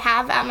 That's what I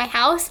have at my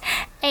house.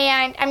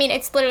 And, I mean,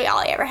 it's literally all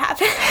I ever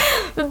have.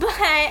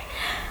 But,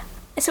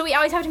 so we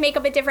always have to make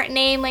up a different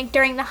name, like,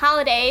 during the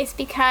holidays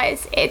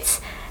because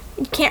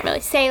you can't really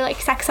say,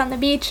 like, Sex on the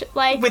Beach,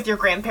 like... With your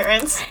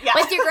grandparents. Yeah.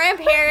 With your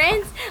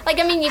grandparents. Like,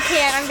 I mean, you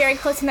can. I'm very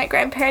close to my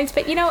grandparents.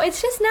 But,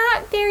 it's just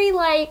not very,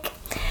 like...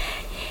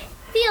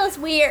 feels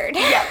weird.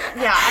 Yeah,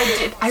 I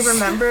did. I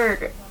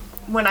remember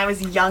when I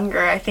was younger,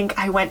 I think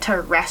I went to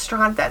a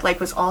restaurant that, like,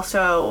 was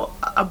also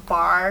a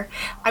bar.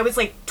 I was,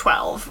 like,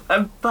 12,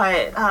 but,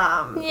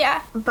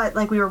 but,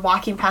 like, we were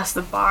walking past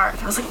the bar, and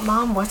I was like,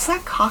 Mom, what's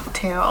that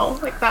cocktail?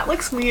 Like, that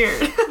looks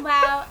weird.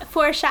 Wow,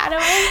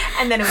 foreshadowing.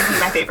 And then it would be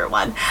my favorite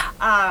one.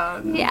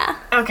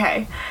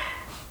 Okay.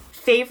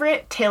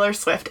 Favorite Taylor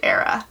Swift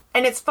era.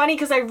 And it's funny,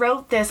 because I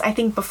wrote this, I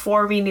think,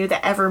 before we knew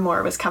that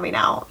Evermore was coming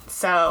out,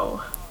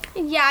 so...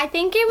 Yeah, I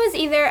think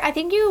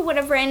you would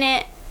have written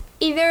it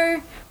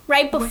either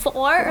right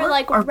before or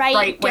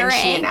right during. When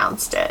she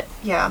announced it.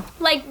 Yeah.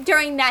 Like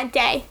during that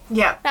day.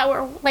 Yeah. That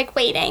we're like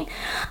waiting.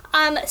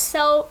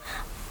 So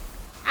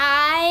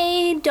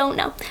I don't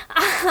know.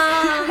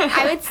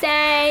 I would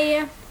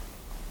say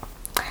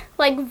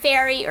like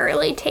very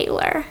early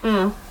Taylor.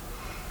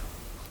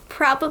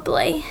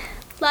 Probably.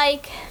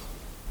 Like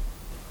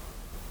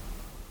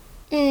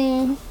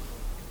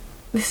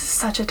This is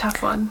such a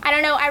tough one. I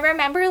don't know. I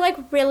remember, like,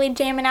 really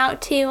jamming out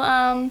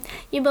to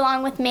You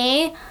Belong With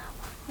Me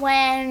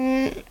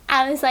when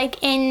I was,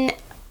 like, in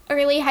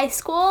early high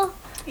school.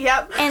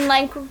 Yep. And,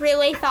 like,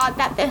 really thought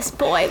that this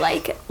boy,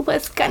 like,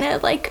 was gonna,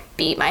 like,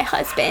 be my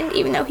husband,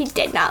 even though he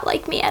did not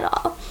like me at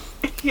all.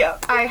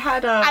 Yep. I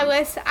had, I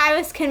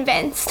was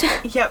convinced.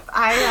 Yep.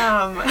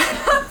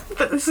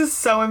 But this is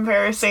so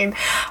embarrassing.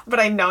 But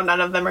I know none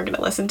of them are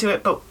gonna listen to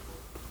it, but...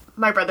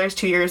 My brother's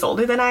 2 years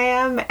older than I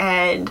am,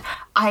 and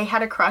I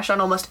had a crush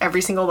on almost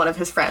every single one of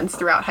his friends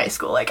throughout high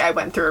school. Like, I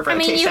went through a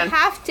rotation. I mean, you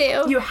have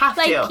to. You have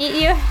to.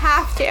 You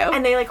have to.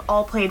 And they, like,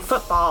 all played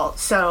football,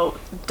 so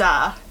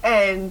duh.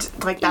 And,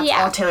 like, that's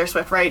all Taylor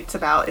Swift writes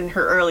about in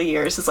her early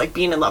years is, like,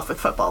 being in love with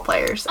football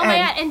players. Oh, my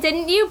God. And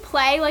didn't you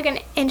play, like, an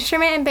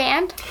instrument in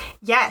band?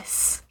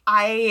 Yes.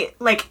 I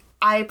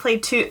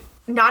played two...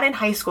 Not in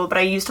high school, but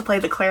I used to play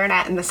the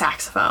clarinet and the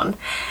saxophone.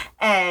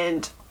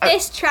 And...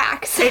 This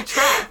tracks. It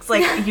tracks.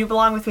 Like, You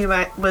Belong With Me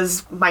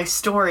was my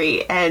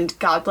story, and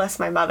God bless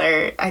my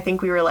mother. I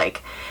think we were,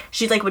 like,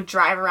 she, like, would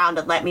drive around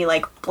and let me,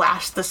 like,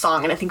 blast the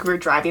song, and I think we were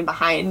driving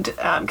behind,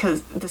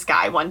 because this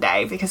guy one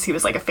day, because he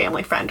was, like, a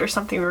family friend or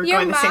something, we were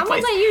going the same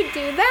place. Your mom would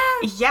let you do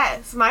that?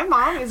 Yes. My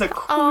mom is a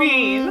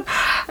queen.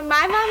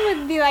 My mom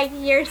would be like,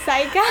 you're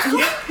psycho.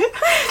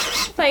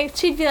 Like,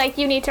 she'd be like,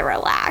 you need to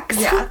relax.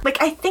 Yeah.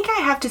 Like, I think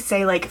I have to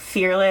say, like,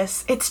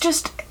 Fearless, it's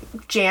just...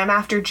 jam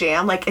after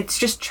jam, like, it's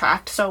just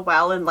tracked so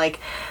well, and, like,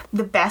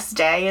 The Best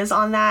Day is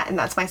on that, and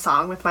that's my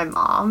song with my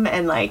mom,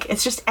 and, like,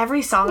 it's just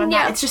every song on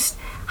that, it's just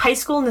high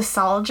school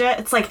nostalgia.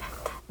 It's, like,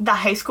 the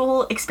high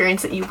school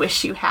experience that you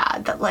wish you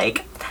had, that,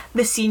 like,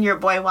 the senior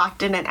boy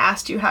walked in and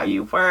asked you how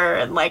you were,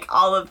 and, like,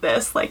 all of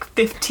this, like,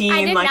 15,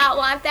 I did like... not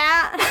want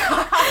that.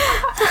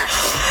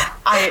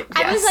 I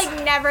was,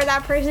 like, never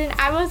that person.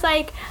 I was,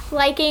 like,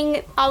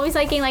 always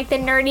liking, like, the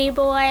nerdy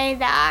boy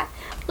that,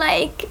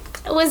 like...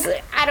 was,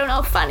 I don't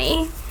know,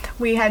 funny.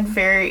 We had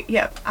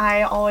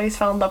I always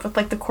fell in love with,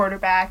 like, the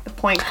quarterback, the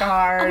point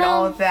guard,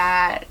 all of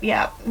that.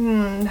 Yeah.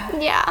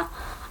 Yeah.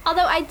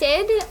 Although I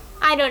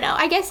don't know,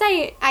 I guess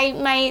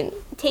my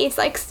taste,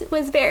 like,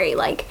 was very,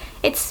 like,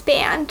 it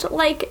spanned,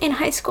 like, in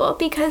high school,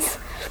 because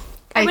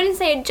I wouldn't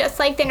say just,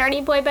 like, the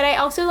nerdy boy, but I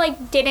also,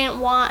 like, didn't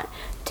want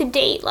to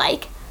date,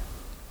 like,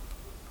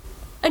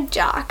 a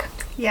jock.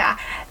 Yeah.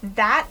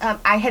 That,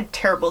 I had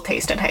terrible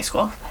taste in high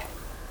school.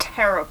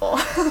 Terrible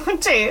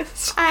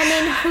taste. I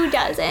mean, who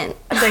doesn't?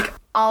 Like,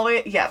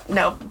 always,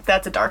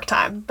 that's a dark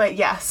time. But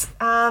yes,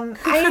 I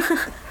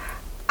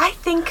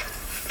think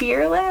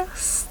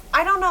Fearless.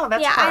 I don't know.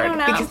 That's hard. I don't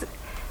know. Because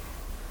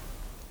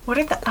what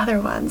are the other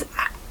ones?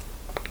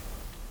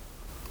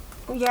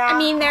 Yeah. I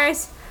mean,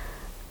 there's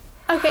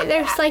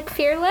like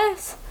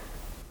Fearless.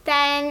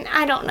 Then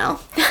I don't know.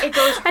 It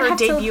goes her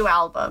debut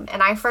album,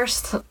 and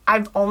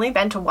I've only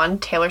been to one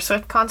Taylor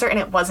Swift concert, and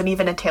it wasn't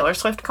even a Taylor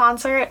Swift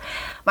concert.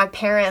 My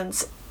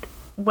parents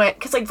went,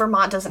 because like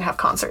Vermont doesn't have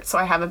concerts, so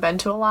I haven't been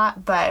to a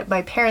lot, but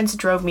my parents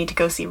drove me to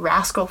go see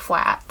Rascal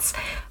Flatts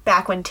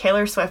back when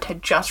Taylor Swift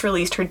had just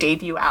released her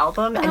debut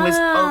album and was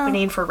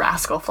opening for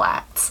Rascal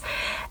Flatts.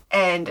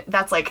 And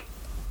that's like,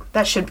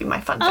 that should be my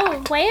fun fact.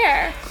 Oh,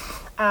 where?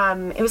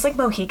 It was like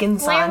Mohegan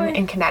Sun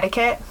in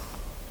Connecticut.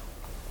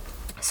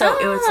 So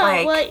it was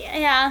like... Well,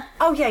 yeah.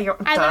 Oh, yeah, you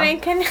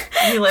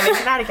live in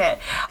Connecticut.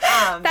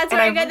 That's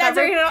where I go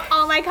to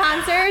all my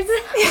concerts.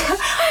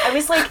 I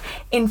was like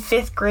in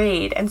 5th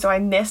grade, and so I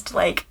missed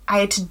like, I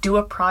had to do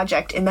a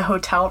project in the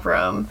hotel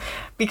room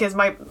because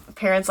my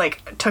parents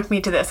like took me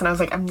to this, and I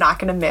was like, I'm not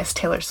going to miss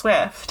Taylor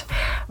Swift.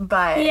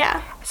 But,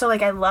 yeah. So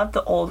like I love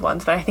the old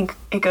ones, but I think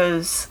it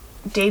goes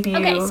debut...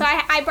 Okay, so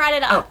I brought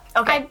it up.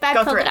 Oh, okay,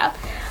 I pulled it up.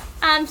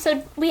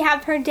 So we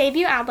have her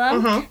debut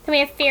album. Then we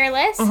have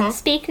Fearless,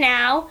 Speak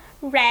Now,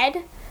 Red,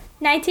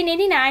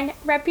 1989,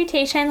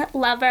 Reputation,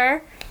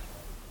 Lover,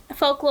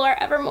 Folklore,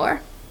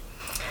 Evermore.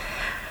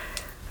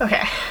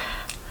 Okay.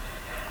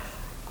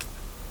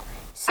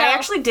 So, I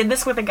actually did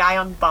this with a guy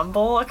on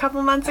Bumble a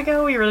couple months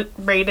ago. We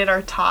rated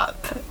our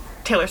top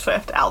Taylor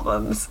Swift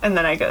albums, and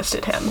then I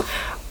ghosted him.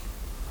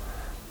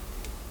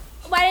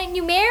 Why didn't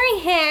you marry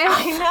him?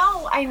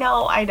 I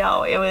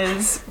know. It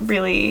was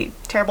really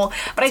terrible.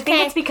 But I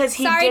think it's because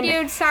he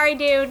didn't... Sorry,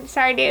 dude.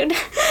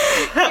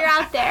 You're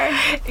out there.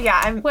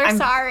 Yeah, I'm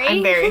sorry.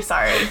 I'm very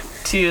sorry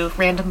to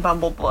random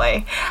Bumble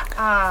boy.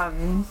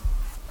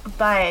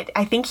 But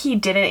I think he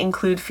didn't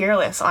include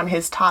Fearless on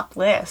his top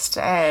list,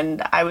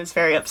 and I was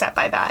very upset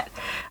by that.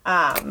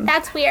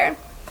 That's weird.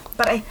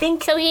 But I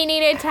think... So he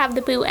needed to have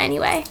the boot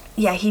anyway.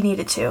 Yeah, he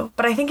needed to.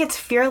 But I think it's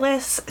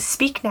Fearless,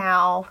 Speak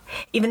Now,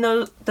 even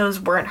though those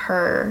weren't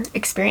her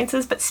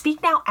experiences, but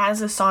Speak Now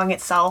as a song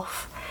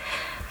itself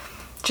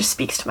just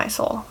speaks to my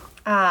soul.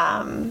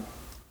 And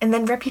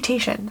then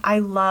Reputation. I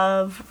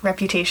love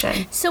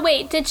Reputation. So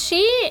wait, did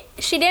she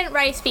didn't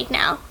write Speak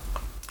Now?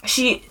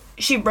 She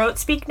wrote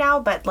Speak Now,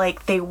 but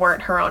like they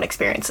weren't her own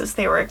experiences.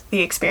 They were the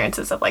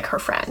experiences of like her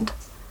friend.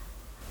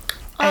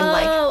 And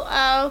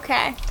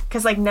okay.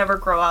 Because like Never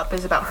Grow Up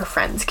is about her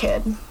friend's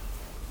kid,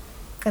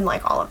 and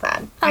like all of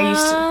that.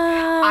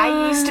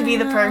 I used to be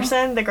the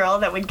person, the girl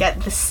that would get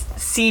the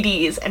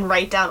CDs and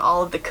write down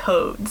all of the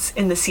codes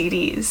in the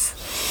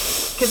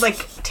CDs. Because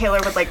like Taylor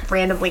would like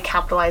randomly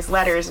capitalize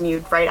letters, and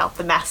you'd write out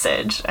the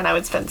message, and I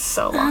would spend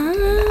so long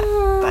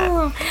doing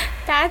that. But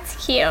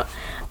that's cute.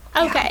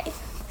 Okay, yeah.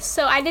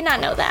 So I did not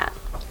know that.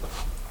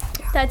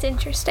 Yeah. That's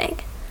interesting.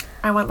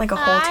 I want like a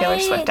whole Taylor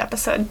Swift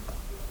episode.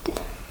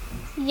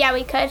 Yeah,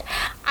 we could.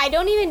 I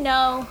don't even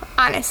know,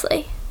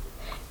 honestly.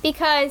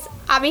 Because,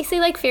 obviously,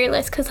 like,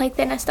 Fearless, because, like,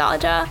 the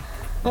nostalgia.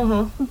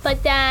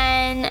 But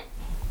then,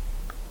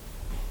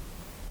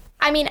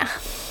 I mean,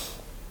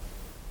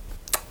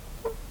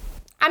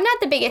 I'm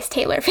not the biggest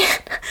Taylor fan.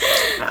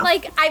 No.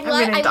 Like, I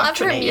love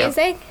her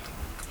music.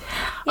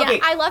 Yeah, okay,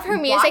 I love her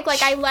music.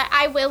 Like,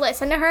 I will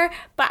listen to her,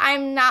 but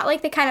I'm not,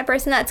 like, the kind of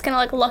person that's gonna,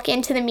 like, look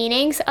into the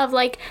meanings of,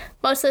 like,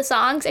 most of the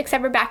songs,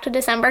 except for Back to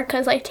December,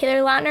 because, like,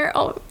 Taylor Lautner,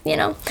 you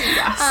know.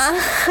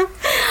 Yes.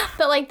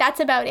 But, like,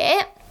 that's about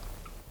it.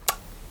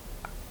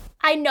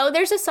 I know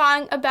there's a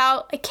song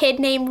about a kid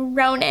named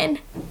Ronan.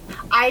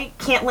 I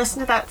can't listen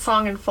to that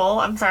song in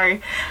full. I'm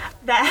sorry.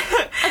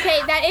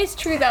 Okay, that is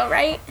true, though,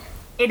 right?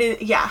 It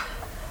is, yeah.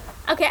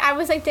 Okay, I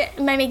was like,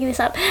 am I making this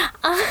up?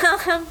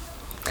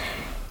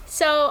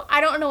 So,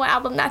 I don't know what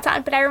album that's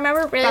on, but I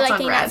remember really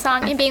liking that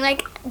song and being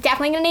like,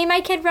 definitely gonna name my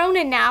kid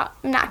Ronan now.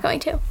 I'm not going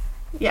to.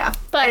 Yeah.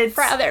 But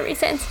for other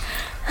reasons.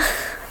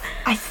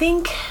 I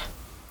think...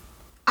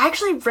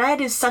 Actually, Red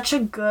is such a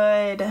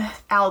good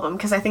album,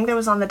 because I think that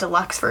was on the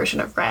deluxe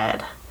version of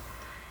Red.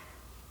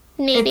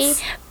 Maybe.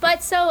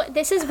 But so,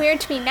 this is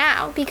weird to me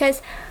now,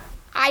 because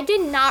I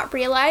did not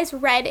realize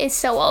Red is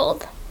so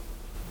old.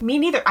 Me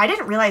neither. I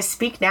didn't realize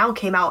Speak Now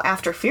came out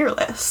after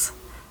Fearless.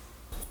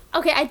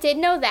 Okay, I did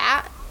know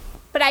that.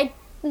 But I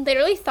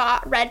literally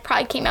thought Red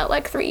probably came out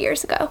like 3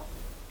 years ago.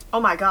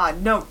 Oh my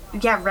god, no.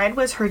 Yeah, Red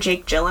was her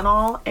Jake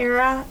Gyllenhaal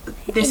era.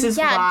 This is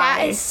why. Yeah,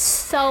 that is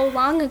so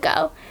long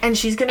ago. And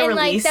she's going to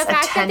release a 10-minute long... And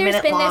like, the fact that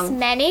there's been this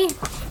many...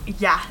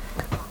 Yeah.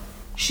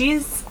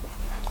 She's...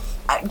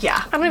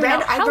 yeah. I don't even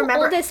know.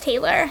 How old is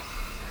Taylor?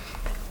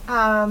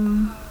 I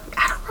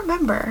don't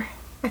remember.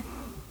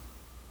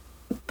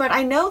 But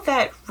I know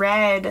that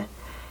Red...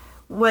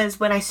 was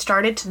when I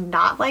started to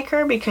not like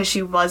her because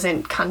she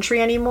wasn't country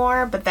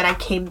anymore, but then I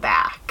came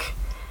back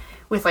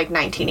with like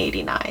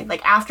 1989.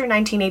 Like after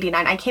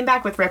 1989, I came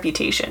back with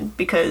Reputation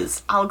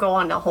because I'll go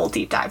on a whole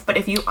deep dive. But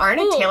if you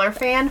aren't a Taylor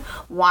fan,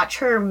 watch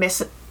her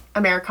Miss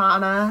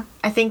Americana,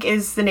 I think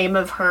is the name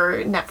of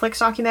her Netflix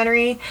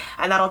documentary,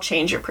 and that'll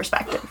change your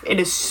perspective. It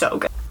is so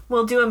good.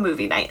 We'll do a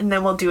movie night, and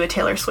then we'll do a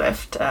Taylor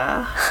Swift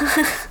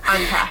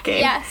unpacking.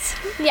 Yes.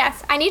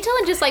 I need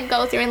to just, like,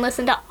 go through and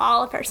listen to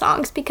all of her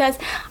songs, because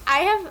I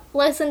have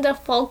listened to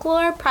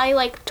Folklore probably,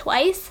 like,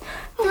 twice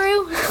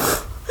through.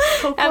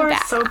 Folklore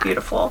is so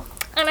beautiful.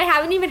 And I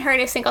haven't even heard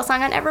a single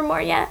song on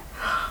Evermore yet.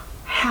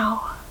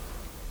 How?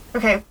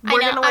 Okay, I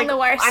know, I'm the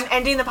worst. I'm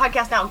ending the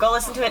podcast now. Go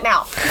listen to it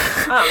now.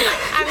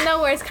 I'm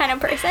the worst kind of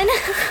person.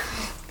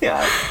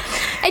 Yeah.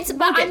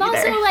 But I'm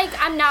also like,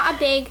 I'm not a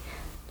big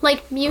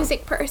like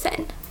music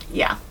person.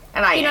 Yeah,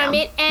 and I am. You know what I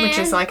mean? And which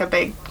is like a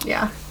big,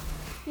 yeah.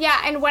 Yeah,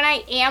 and when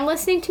I am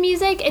listening to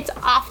music, it's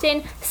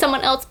often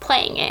someone else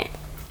playing it.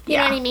 You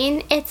know what I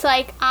mean? It's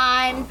like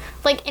I'm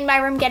like in my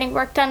room getting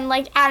work done,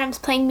 like Adam's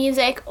playing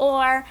music,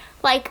 or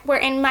like we're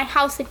in my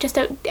house like just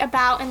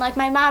about and like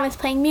my mom is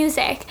playing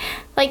music.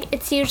 Like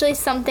it's usually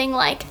something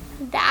like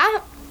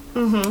that.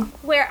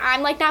 Where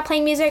I'm like not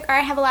playing music, or I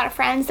have a lot of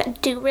friends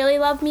that do really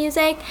love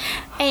music,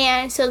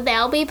 and so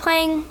they'll be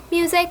playing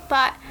music,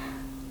 but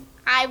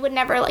I would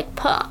never like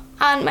put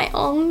on my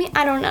own.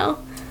 I don't know.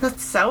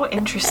 That's so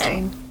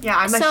interesting. Yeah,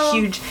 I'm a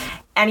huge.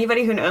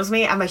 Anybody who knows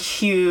me, I'm a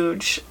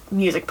huge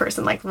music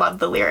person. Like, love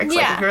the lyrics.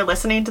 Yeah. Like, if you're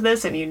listening to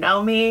this and you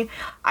know me,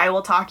 I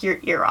will talk your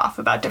ear off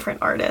about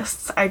different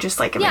artists. I just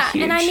like am a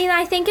huge. And I mean,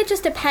 I think it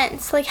just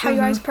depends, like how you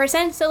are as a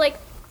person. So like,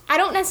 I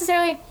don't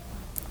necessarily.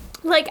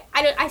 Like,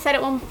 I said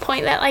at one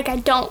point that, like, I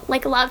don't,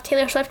 like, love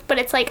Taylor Swift, but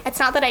it's, like, it's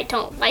not that I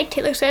don't like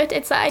Taylor Swift,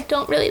 it's that I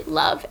don't really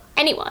love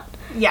anyone.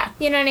 Yeah.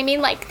 You know what I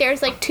mean? Like,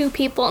 there's, like, 2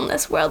 people in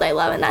this world I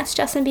love, and that's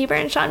Justin Bieber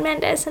and Shawn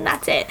Mendes, and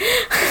that's it.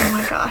 Oh,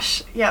 my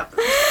gosh. Yep.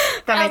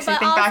 That makes me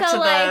think back to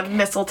the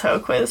mistletoe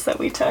quiz that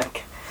we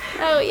took.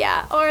 Oh,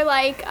 yeah. Or,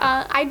 like,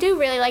 I do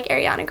really like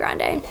Ariana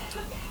Grande.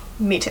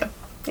 Me too.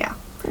 Yeah.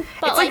 But,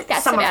 it's like,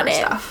 that's some about of her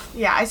it. stuff.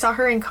 Yeah, I saw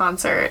her in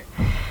concert.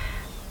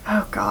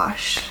 Oh,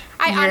 gosh.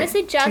 I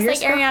honestly just like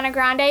Ariana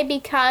Grande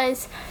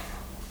because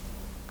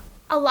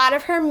a lot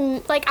of her,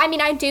 like, I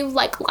mean, I do,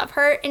 like, love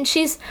her, and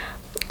it's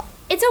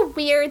a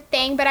weird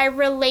thing, but I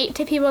relate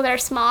to people that are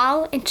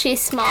small, and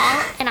she's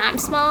small, and I'm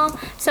small,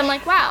 so I'm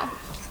like, wow,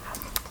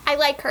 I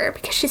like her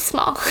because she's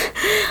small.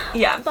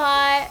 Yeah.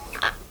 But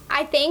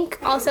I think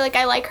also, like,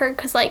 I like her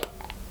because, like,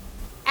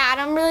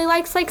 Adam really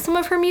likes, like, some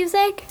of her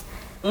music.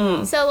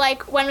 So,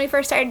 like, when we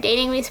first started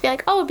dating, we used to be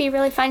like, oh, it'd be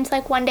really fun to,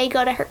 like, one day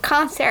go to her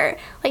concert.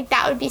 Like,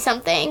 that would be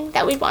something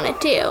that we'd want to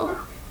do.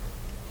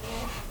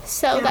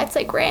 So that's,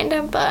 like,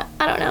 random, but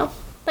I don't know.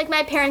 Like,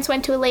 my parents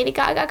went to a Lady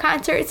Gaga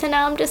concert, so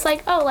now I'm just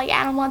like, oh, like,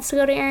 Adam wants to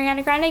go to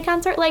Ariana Grande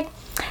concert? Like,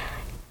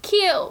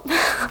 cute.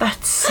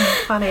 That's so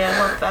funny. I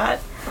love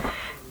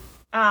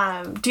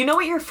that. Do you know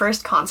what your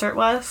first concert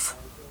was?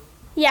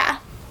 Yeah.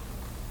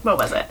 What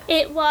was it?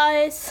 It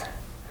was...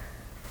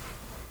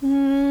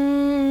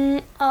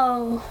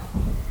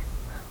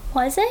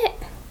 was it?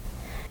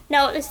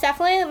 No, it was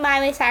definitely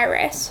Miley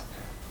Cyrus.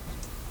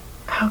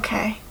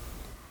 Okay.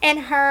 And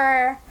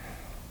her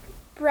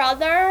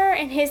brother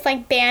and his,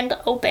 like, band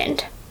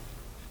opened.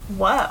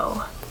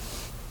 Whoa.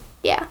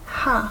 Yeah.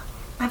 Huh.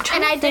 I'm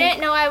trying And to I think.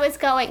 didn't know I was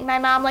going. My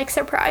mom, like,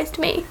 surprised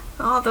me.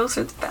 Oh, those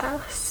are the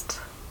best.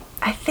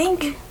 I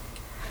think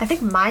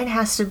mine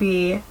has to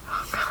be...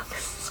 Oh, God, this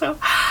is so...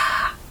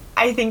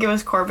 I think it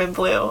was Corbin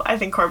Bleu. I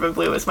think Corbin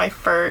Bleu was my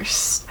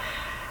first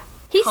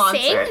He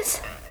concert.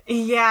 sings?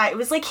 Yeah, it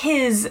was like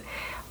his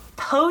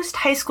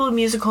post-High School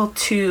Musical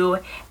 2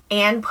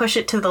 and Push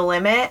It to the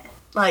Limit.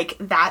 Like,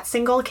 that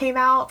single came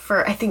out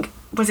for, I think,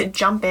 was it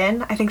Jump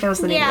In? I think that was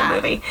the name of the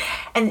movie.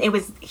 And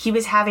he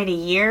was having a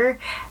year,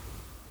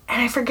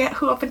 and I forget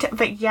who opened it,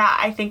 but yeah,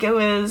 I think it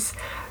was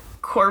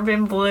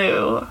Corbin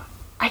Bleu.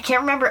 I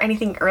can't remember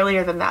anything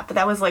earlier than that, but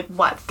that was like,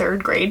 what,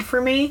 3rd grade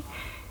for me?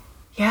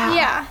 Yeah.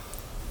 Yeah.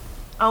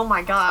 Oh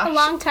my gosh. A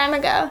long time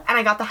ago. And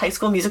I got the High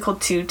School Musical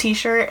 2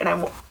 t-shirt,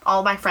 and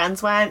all my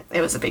friends went. It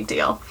was a big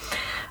deal.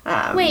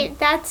 Wait,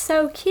 that's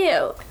so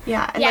cute.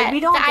 Yeah, and like, we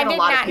don't get a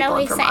lot of people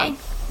in he's Vermont.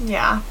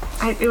 Yeah,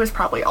 it was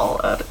probably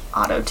all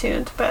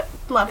auto-tuned, but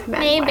love him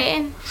anyway.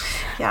 Maybe.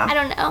 Yeah. I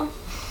don't know.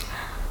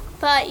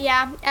 But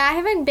yeah, I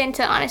haven't been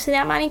to, honestly,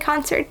 that many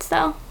concerts,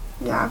 though.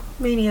 Yeah,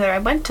 me neither. I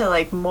went to,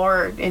 like,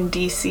 more in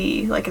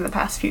DC, like, in the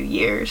past few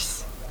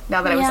years.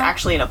 Now that I was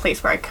actually in a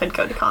place where I could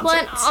go to concerts. Well,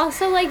 and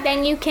also, like,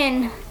 then you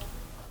can,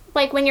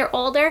 like, when you're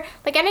older,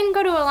 like, I didn't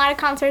go to a lot of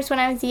concerts when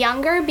I was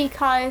younger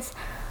because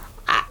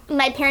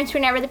my parents were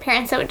never the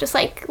parents that would just,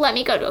 like, let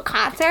me go to a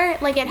concert.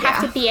 Like, it'd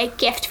have to be a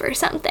gift for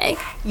something.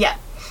 Yeah.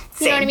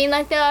 You know what I mean?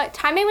 Like, the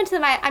time I went to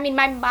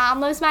my mom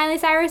loves Miley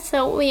Cyrus,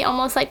 so we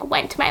almost, like,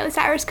 went to Miley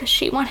Cyrus because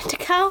she wanted to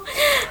go.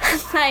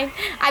 Like,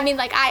 I mean,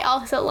 like, I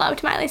also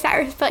loved Miley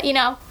Cyrus, but, you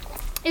know,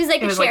 it was,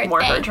 like, a shared thing. It was, like,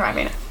 more her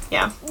driving it.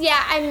 Yeah.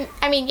 Yeah,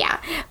 I mean, yeah.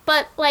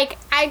 But, like,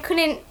 I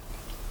couldn't,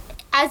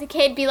 as a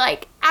kid, be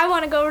like, I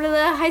want to go to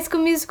the High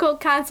School Musical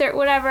concert,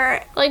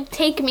 whatever. Like,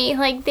 take me.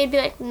 Like, they'd be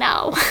like,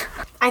 no.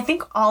 I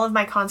think all of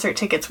my concert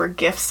tickets were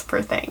gifts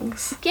for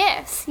things.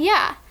 Gifts,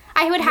 yeah.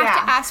 I would have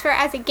to ask for it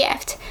as a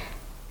gift.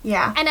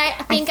 Yeah. And I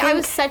think I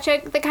was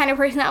the kind of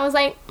person that was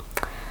like,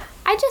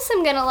 I just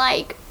am gonna,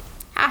 like,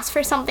 ask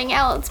for something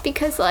else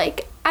because,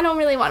 like, I don't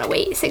really want to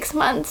wait 6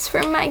 months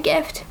for my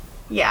gift.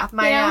 Yeah,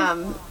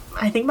 my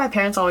I think my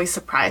parents always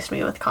surprised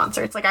me with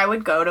concerts. Like, I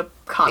would go to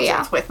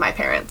concerts with my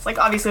parents. Like,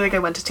 obviously, like, I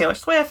went to Taylor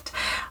Swift.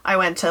 I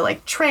went to,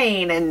 like,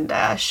 Train and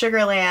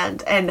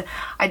Sugarland. And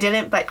I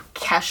didn't, but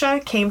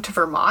Kesha came to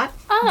Vermont,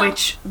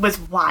 which was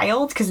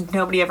wild because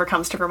nobody ever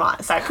comes to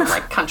Vermont aside from,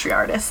 like, country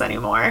artists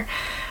anymore.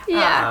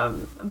 Yeah.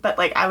 But,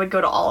 like, I would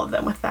go to all of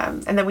them with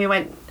them. And then we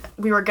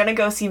were going to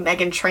go see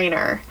Meghan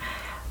Trainor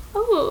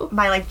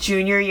my, like,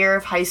 junior year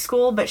of high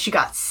school, but she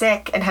got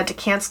sick and had to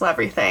cancel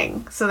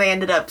everything. So they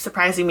ended up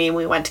surprising me and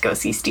we went to go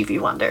see Stevie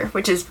Wonder,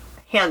 which is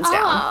hands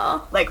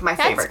down, like, my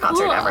favorite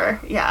concert ever.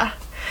 Yeah.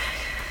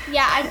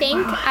 Yeah, I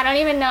think, I don't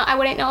even know, I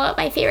wouldn't know what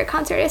my favorite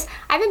concert is.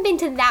 I haven't been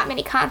to that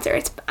many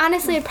concerts, but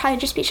honestly, it'd probably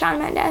just be Shawn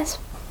Mendes.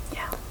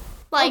 Yeah.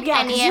 Like,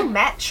 because you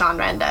met Shawn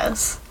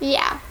Mendes.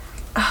 Yeah.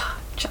 Oh,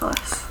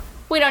 jealous.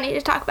 We don't need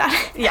to talk about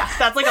it. Yeah,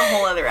 that's like a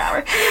whole other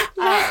hour.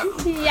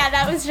 Yeah,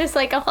 that was just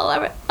like a whole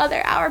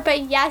other hour.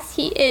 But yes,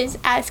 he is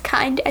as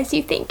kind as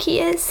you think he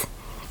is.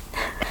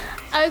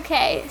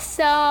 Okay,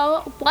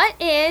 so what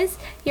is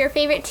your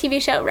favorite TV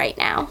show right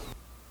now?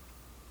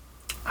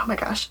 Oh my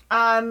gosh.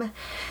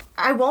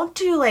 I won't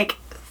do like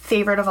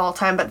favorite of all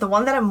time, but the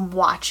one that I'm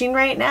watching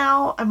right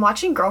now, I'm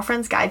watching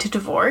Girlfriend's Guide to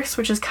Divorce,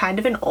 which is kind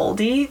of an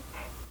oldie.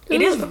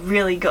 It is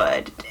really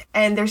good.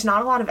 And there's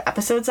not a lot of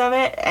episodes of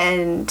it,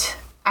 and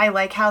I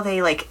like how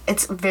they, like,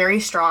 it's very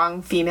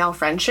strong female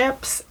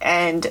friendships,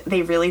 and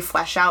they really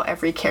flesh out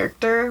every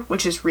character,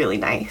 which is really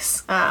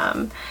nice.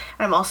 And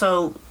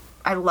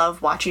I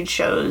love watching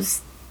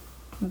shows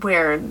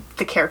where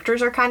the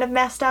characters are kind of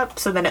messed up,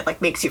 so then it,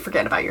 like, makes you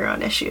forget about your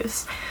own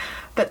issues.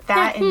 But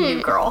that and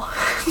New Girl.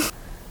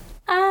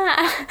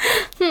 Yeah,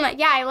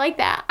 I like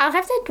that. I'll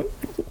have to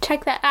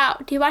check that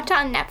out. Do you watch it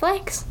on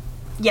Netflix?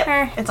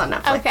 Yep, it's on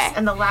Netflix. Okay.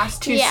 And the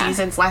last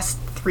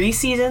 3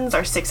 seasons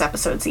are 6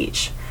 episodes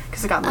each.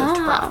 Because it got moved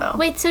to Bravo.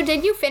 Wait, so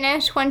did you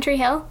finish One Tree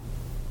Hill?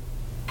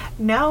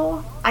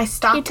 No, I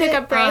stopped. You took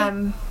a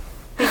break?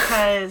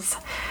 Because,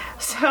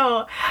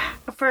 so,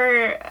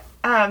 for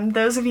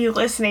those of you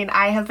listening,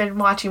 I have been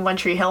watching One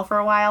Tree Hill for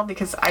a while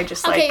because I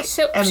just, am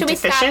should we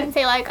deficient. stop and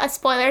say, like, a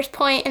spoilers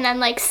point and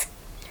then, like,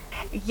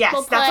 yes,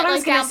 we'll that's what I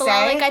was going to say.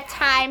 Down below, like, a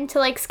time to,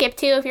 like, skip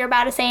to if you're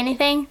about to say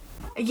anything?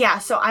 Yeah,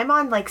 so I'm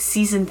on, like,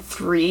 season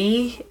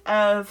 3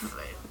 of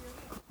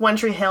One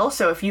Tree Hill,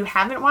 so if you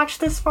haven't watched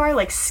this far,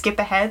 like, skip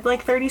ahead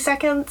like 30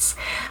 seconds.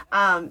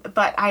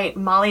 But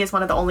Molly is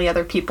one of the only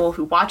other people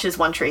who watches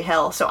One Tree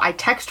Hill, so I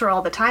text her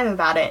all the time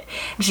about it,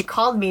 and she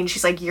called me and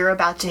she's like, you're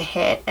about to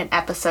hit an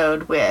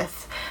episode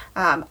with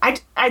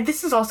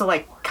this is also,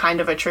 like, kind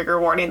of a trigger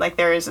warning. Like,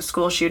 there is a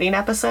school shooting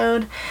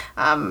episode.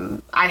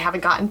 I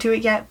haven't gotten to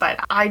it yet,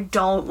 but I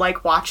don't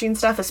like watching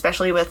stuff,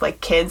 especially with,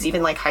 like, kids,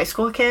 even, like, high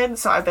school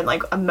kids. So I've been,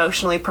 like,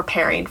 emotionally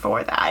preparing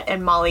for that.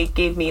 And Molly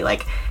gave me,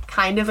 like,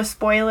 kind of a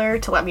spoiler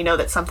to let me know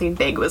that something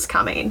big was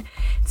coming.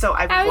 So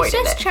I've avoided it. I was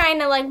just trying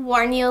to, like,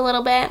 warn you a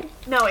little bit.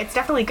 No, it's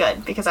definitely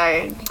good because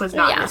I was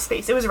not in this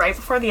space. It was right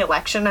before the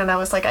election, and I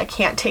was like, I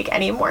can't take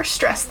any more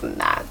stress than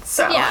that.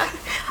 So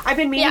I've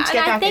been meaning to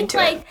get back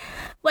into it.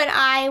 When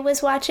I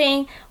was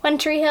watching One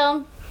Tree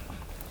Hill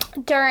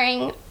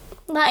during,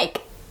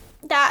 like,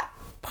 that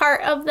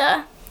part of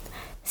the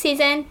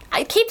season,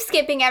 I keep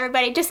skipping,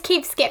 everybody. Just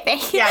keep skipping.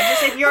 Yeah,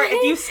 just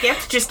if you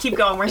skipped, just keep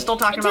going. We're still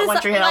talking about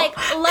One Tree Hill. Like,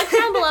 look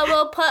down below.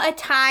 We'll put a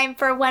time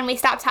for when we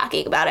stop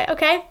talking about it,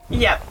 okay?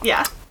 Yep,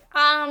 yeah.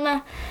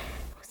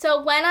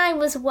 So when I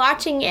was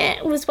watching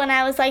it was when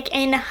I was, like,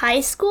 in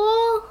high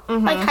school,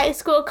 like, high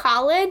school,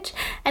 college,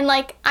 and,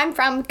 like, I'm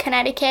from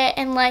Connecticut,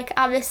 and, like,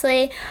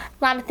 obviously a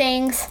lot of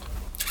things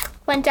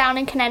went down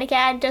in Connecticut.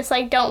 I just,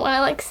 like, don't want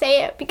to, like,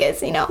 say it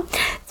because, you know,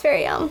 it's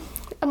very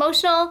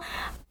emotional.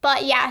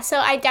 But yeah, so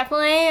I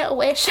definitely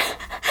wish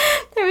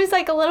there was,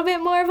 like, a little bit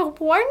more of a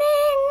warning.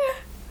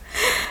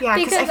 Yeah,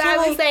 because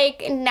I was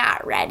like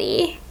not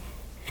ready.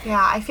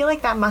 Yeah, I feel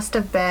like that must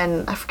have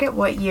been, I forget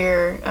what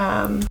year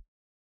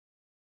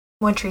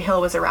One Tree Hill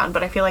was around,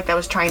 but I feel like that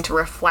was trying to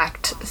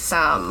reflect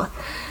some,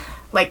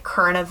 like,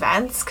 current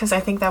events, because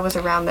I think that was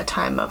around the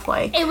time of,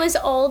 like... It was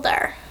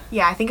older.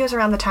 Yeah, I think it was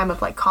around the time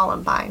of, like,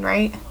 Columbine,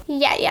 right?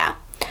 Yeah.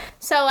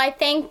 So I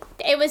think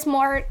it was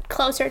more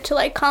closer to,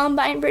 like,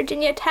 Columbine,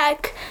 Virginia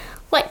Tech,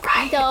 like,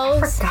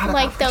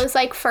 those,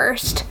 like,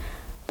 first,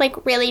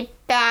 like, really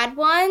bad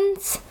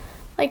ones,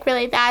 like,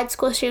 really bad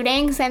school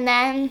shootings, and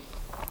then,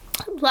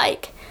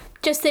 like...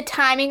 just the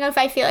timing of,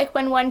 I feel like,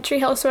 when One Tree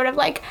Hill sort of,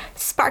 like,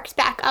 sparked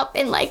back up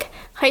in, like,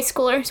 high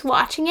schoolers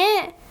watching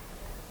it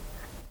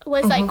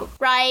was, like,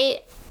 right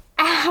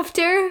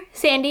after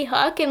Sandy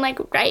Hook and, like,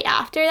 right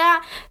after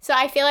that. So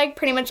I feel like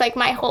pretty much, like,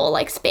 my whole,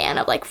 like, span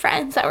of, like,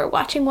 friends that were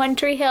watching One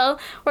Tree Hill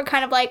were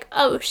kind of like,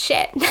 oh,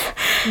 shit.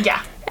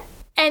 Yeah.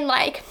 And,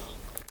 like,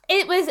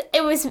 it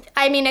was,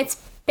 I mean, it's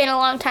been a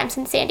long time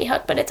since Sandy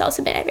Hook, but it's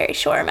also been a very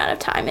short amount of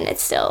time, and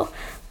it's still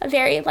a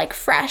very, like,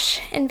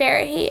 fresh and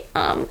very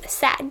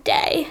sad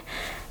day.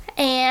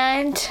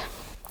 And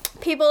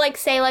people, like,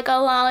 say, like,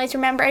 oh, I'll always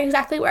remember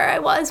exactly where I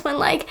was when,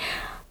 like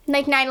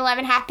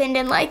 9/11 happened,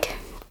 and, like,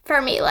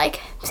 for me,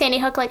 like, Sandy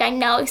Hook, like, I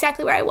know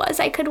exactly where I was.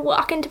 I could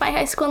walk into my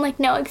high school and, like,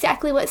 know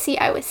exactly what seat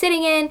I was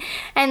sitting in,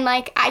 and,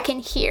 like, I can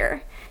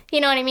hear. You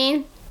know what I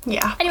mean?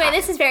 Yeah. Anyway,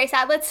 this is very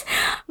sad. Let's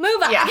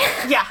move on.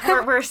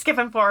 Yeah. We're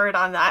skipping forward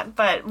on that.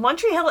 But One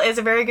Tree Hill is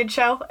a very good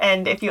show,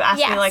 and if you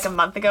asked me, like, a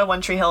month ago,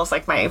 One Tree Hill is,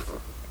 like, my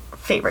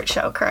favorite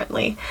show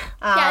currently.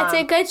 Yeah, it's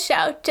a good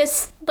show.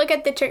 Just look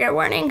at the trigger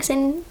warnings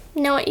and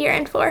know what you're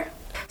in for.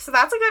 So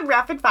that's a good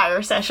rapid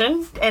fire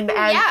session, and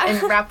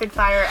rapid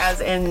fire as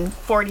in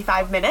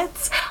 45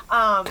 minutes.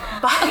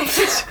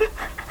 But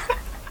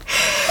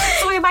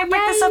so we might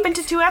break this up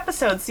into 2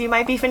 episodes. So you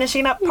might be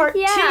finishing up part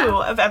 2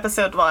 of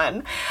episode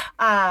 1.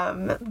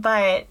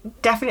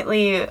 But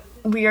definitely,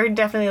 we are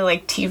definitely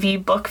like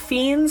TV book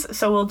fiends,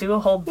 so we'll do a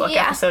whole book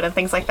episode and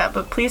things like that.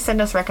 But please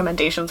send us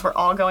recommendations. We're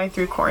all going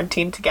through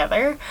quarantine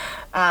together.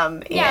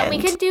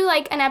 We could do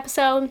like an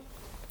episode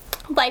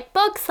like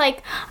books,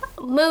 like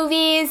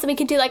movies. We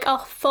could do like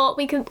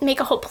we could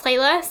make a whole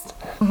playlist.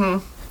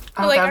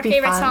 Oh, like our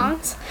favorite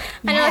fun. songs.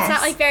 I know it's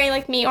not like very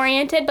like me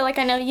oriented, but like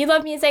I know you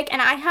love music,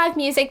 and I have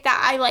music that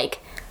I like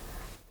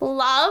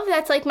love.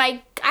 That's like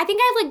I think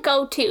I have like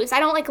go-tos. I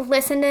don't like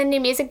listen to new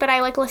music, but I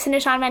like listen to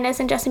Shawn Mendes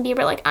and Justin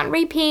Bieber like on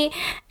repeat,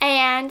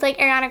 and like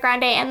Ariana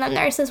Grande, and then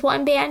there's this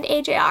one band,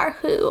 AJR,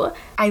 who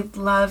I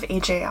love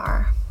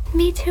AJR.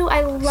 Me too.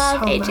 I love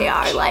so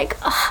AJR. Much. Like,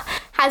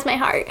 has my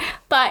heart.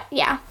 But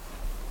yeah.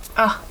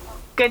 Oh,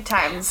 good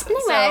times.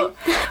 Anyway. So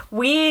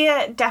we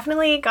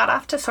definitely got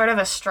off to sort of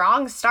a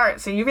strong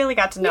start. So you really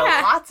got to know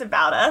lots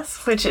about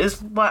us, which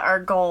is what our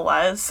goal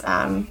was,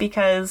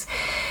 because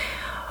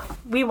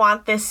we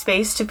want this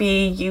space to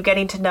be you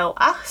getting to know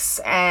us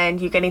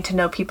and you getting to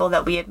know people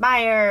that we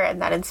admire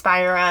and that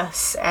inspire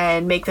us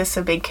and make this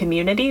a big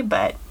community.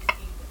 But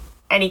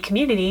any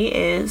community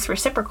is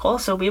reciprocal,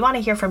 so we want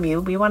to hear from you.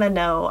 We want to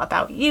know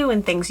about you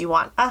and things you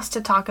want us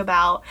to talk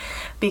about,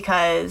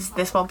 because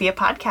this won't be a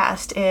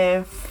podcast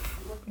if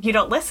you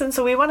don't listen,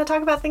 so we want to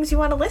talk about things you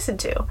want to listen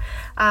to.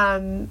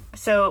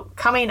 So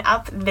coming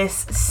up this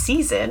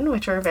season,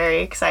 which we're very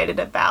excited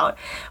about,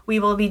 we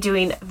will be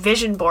doing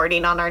vision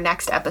boarding on our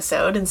next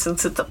episode, and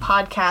since it's a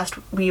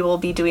podcast, we will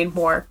be doing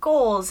more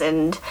goals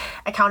and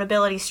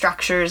accountability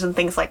structures and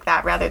things like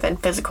that rather than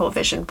physical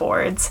vision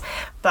boards.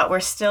 But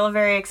we're still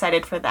very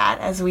excited for that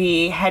as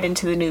we head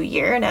into the new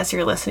year, and as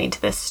you're listening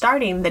to this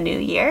starting the new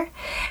year.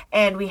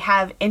 And we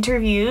have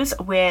interviews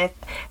with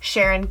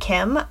Sharon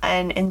Kim,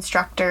 an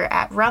instructor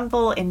at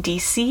Rumble in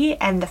DC,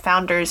 and the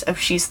founders of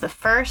She's the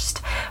First,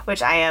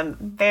 which I am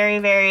very,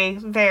 very,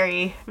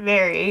 very,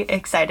 very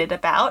excited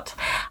about.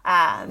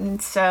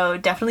 So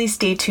definitely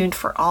stay tuned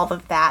for all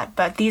of that.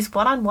 But these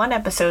one-on-one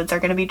episodes are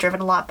going to be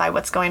driven a lot by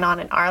what's going on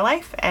in our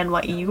life and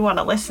what you want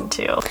to listen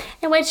to.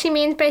 And what she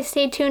means by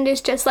stay tuned is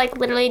just like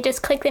literally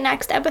just click the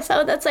next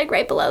episode that's like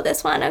right below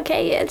this one,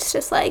 okay? It's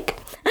just like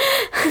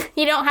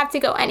you don't have to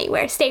go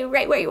anywhere. Stay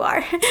right where you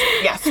are.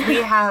 Yes,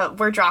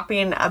 we're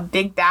dropping a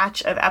big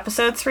batch of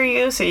episodes for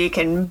you so you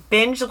can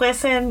binge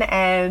listen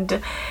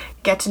and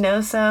get to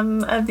know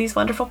some of these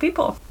wonderful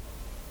people.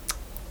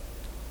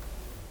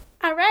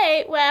 All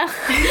right, well,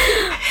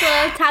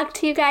 we'll talk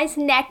to you guys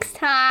next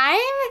time.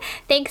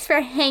 Thanks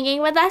for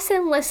hanging with us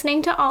and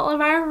listening to all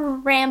of our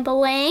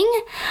rambling.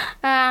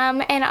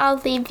 And I'll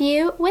leave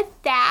you with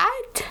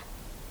that.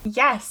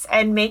 Yes,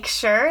 and make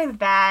sure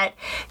that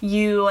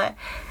you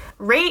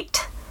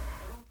rate,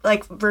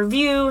 like,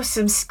 review,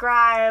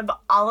 subscribe,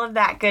 all of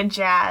that good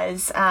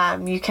jazz.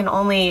 You can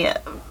only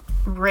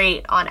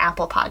rate on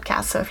Apple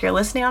Podcasts. So if you're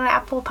listening on an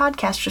Apple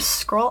Podcast, just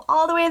scroll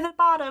all the way to the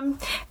bottom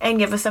and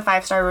give us a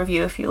 5-star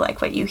review if you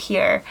like what you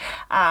hear.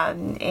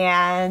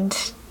 And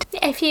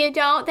if you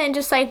don't, then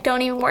just like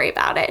don't even worry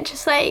about it.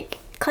 Just like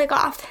click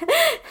off.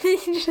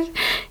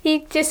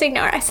 You just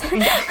ignore us.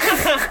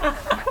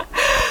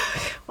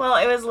 Well,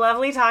 it was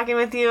lovely talking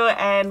with you,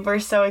 and we're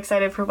so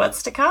excited for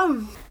what's to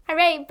come. All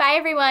right, bye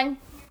everyone.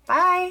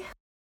 Bye.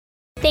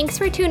 Thanks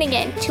for tuning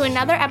in to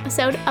another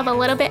episode of A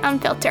Little Bit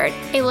Unfiltered,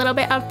 a little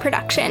bit of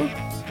production.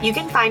 You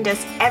can find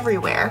us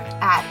everywhere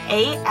at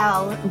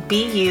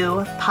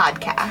ALBU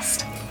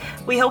Podcast.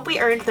 We hope we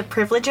earned the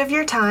privilege of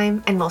your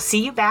time, and we'll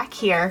see you back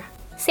here.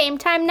 Same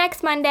time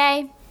next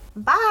Monday.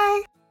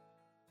 Bye.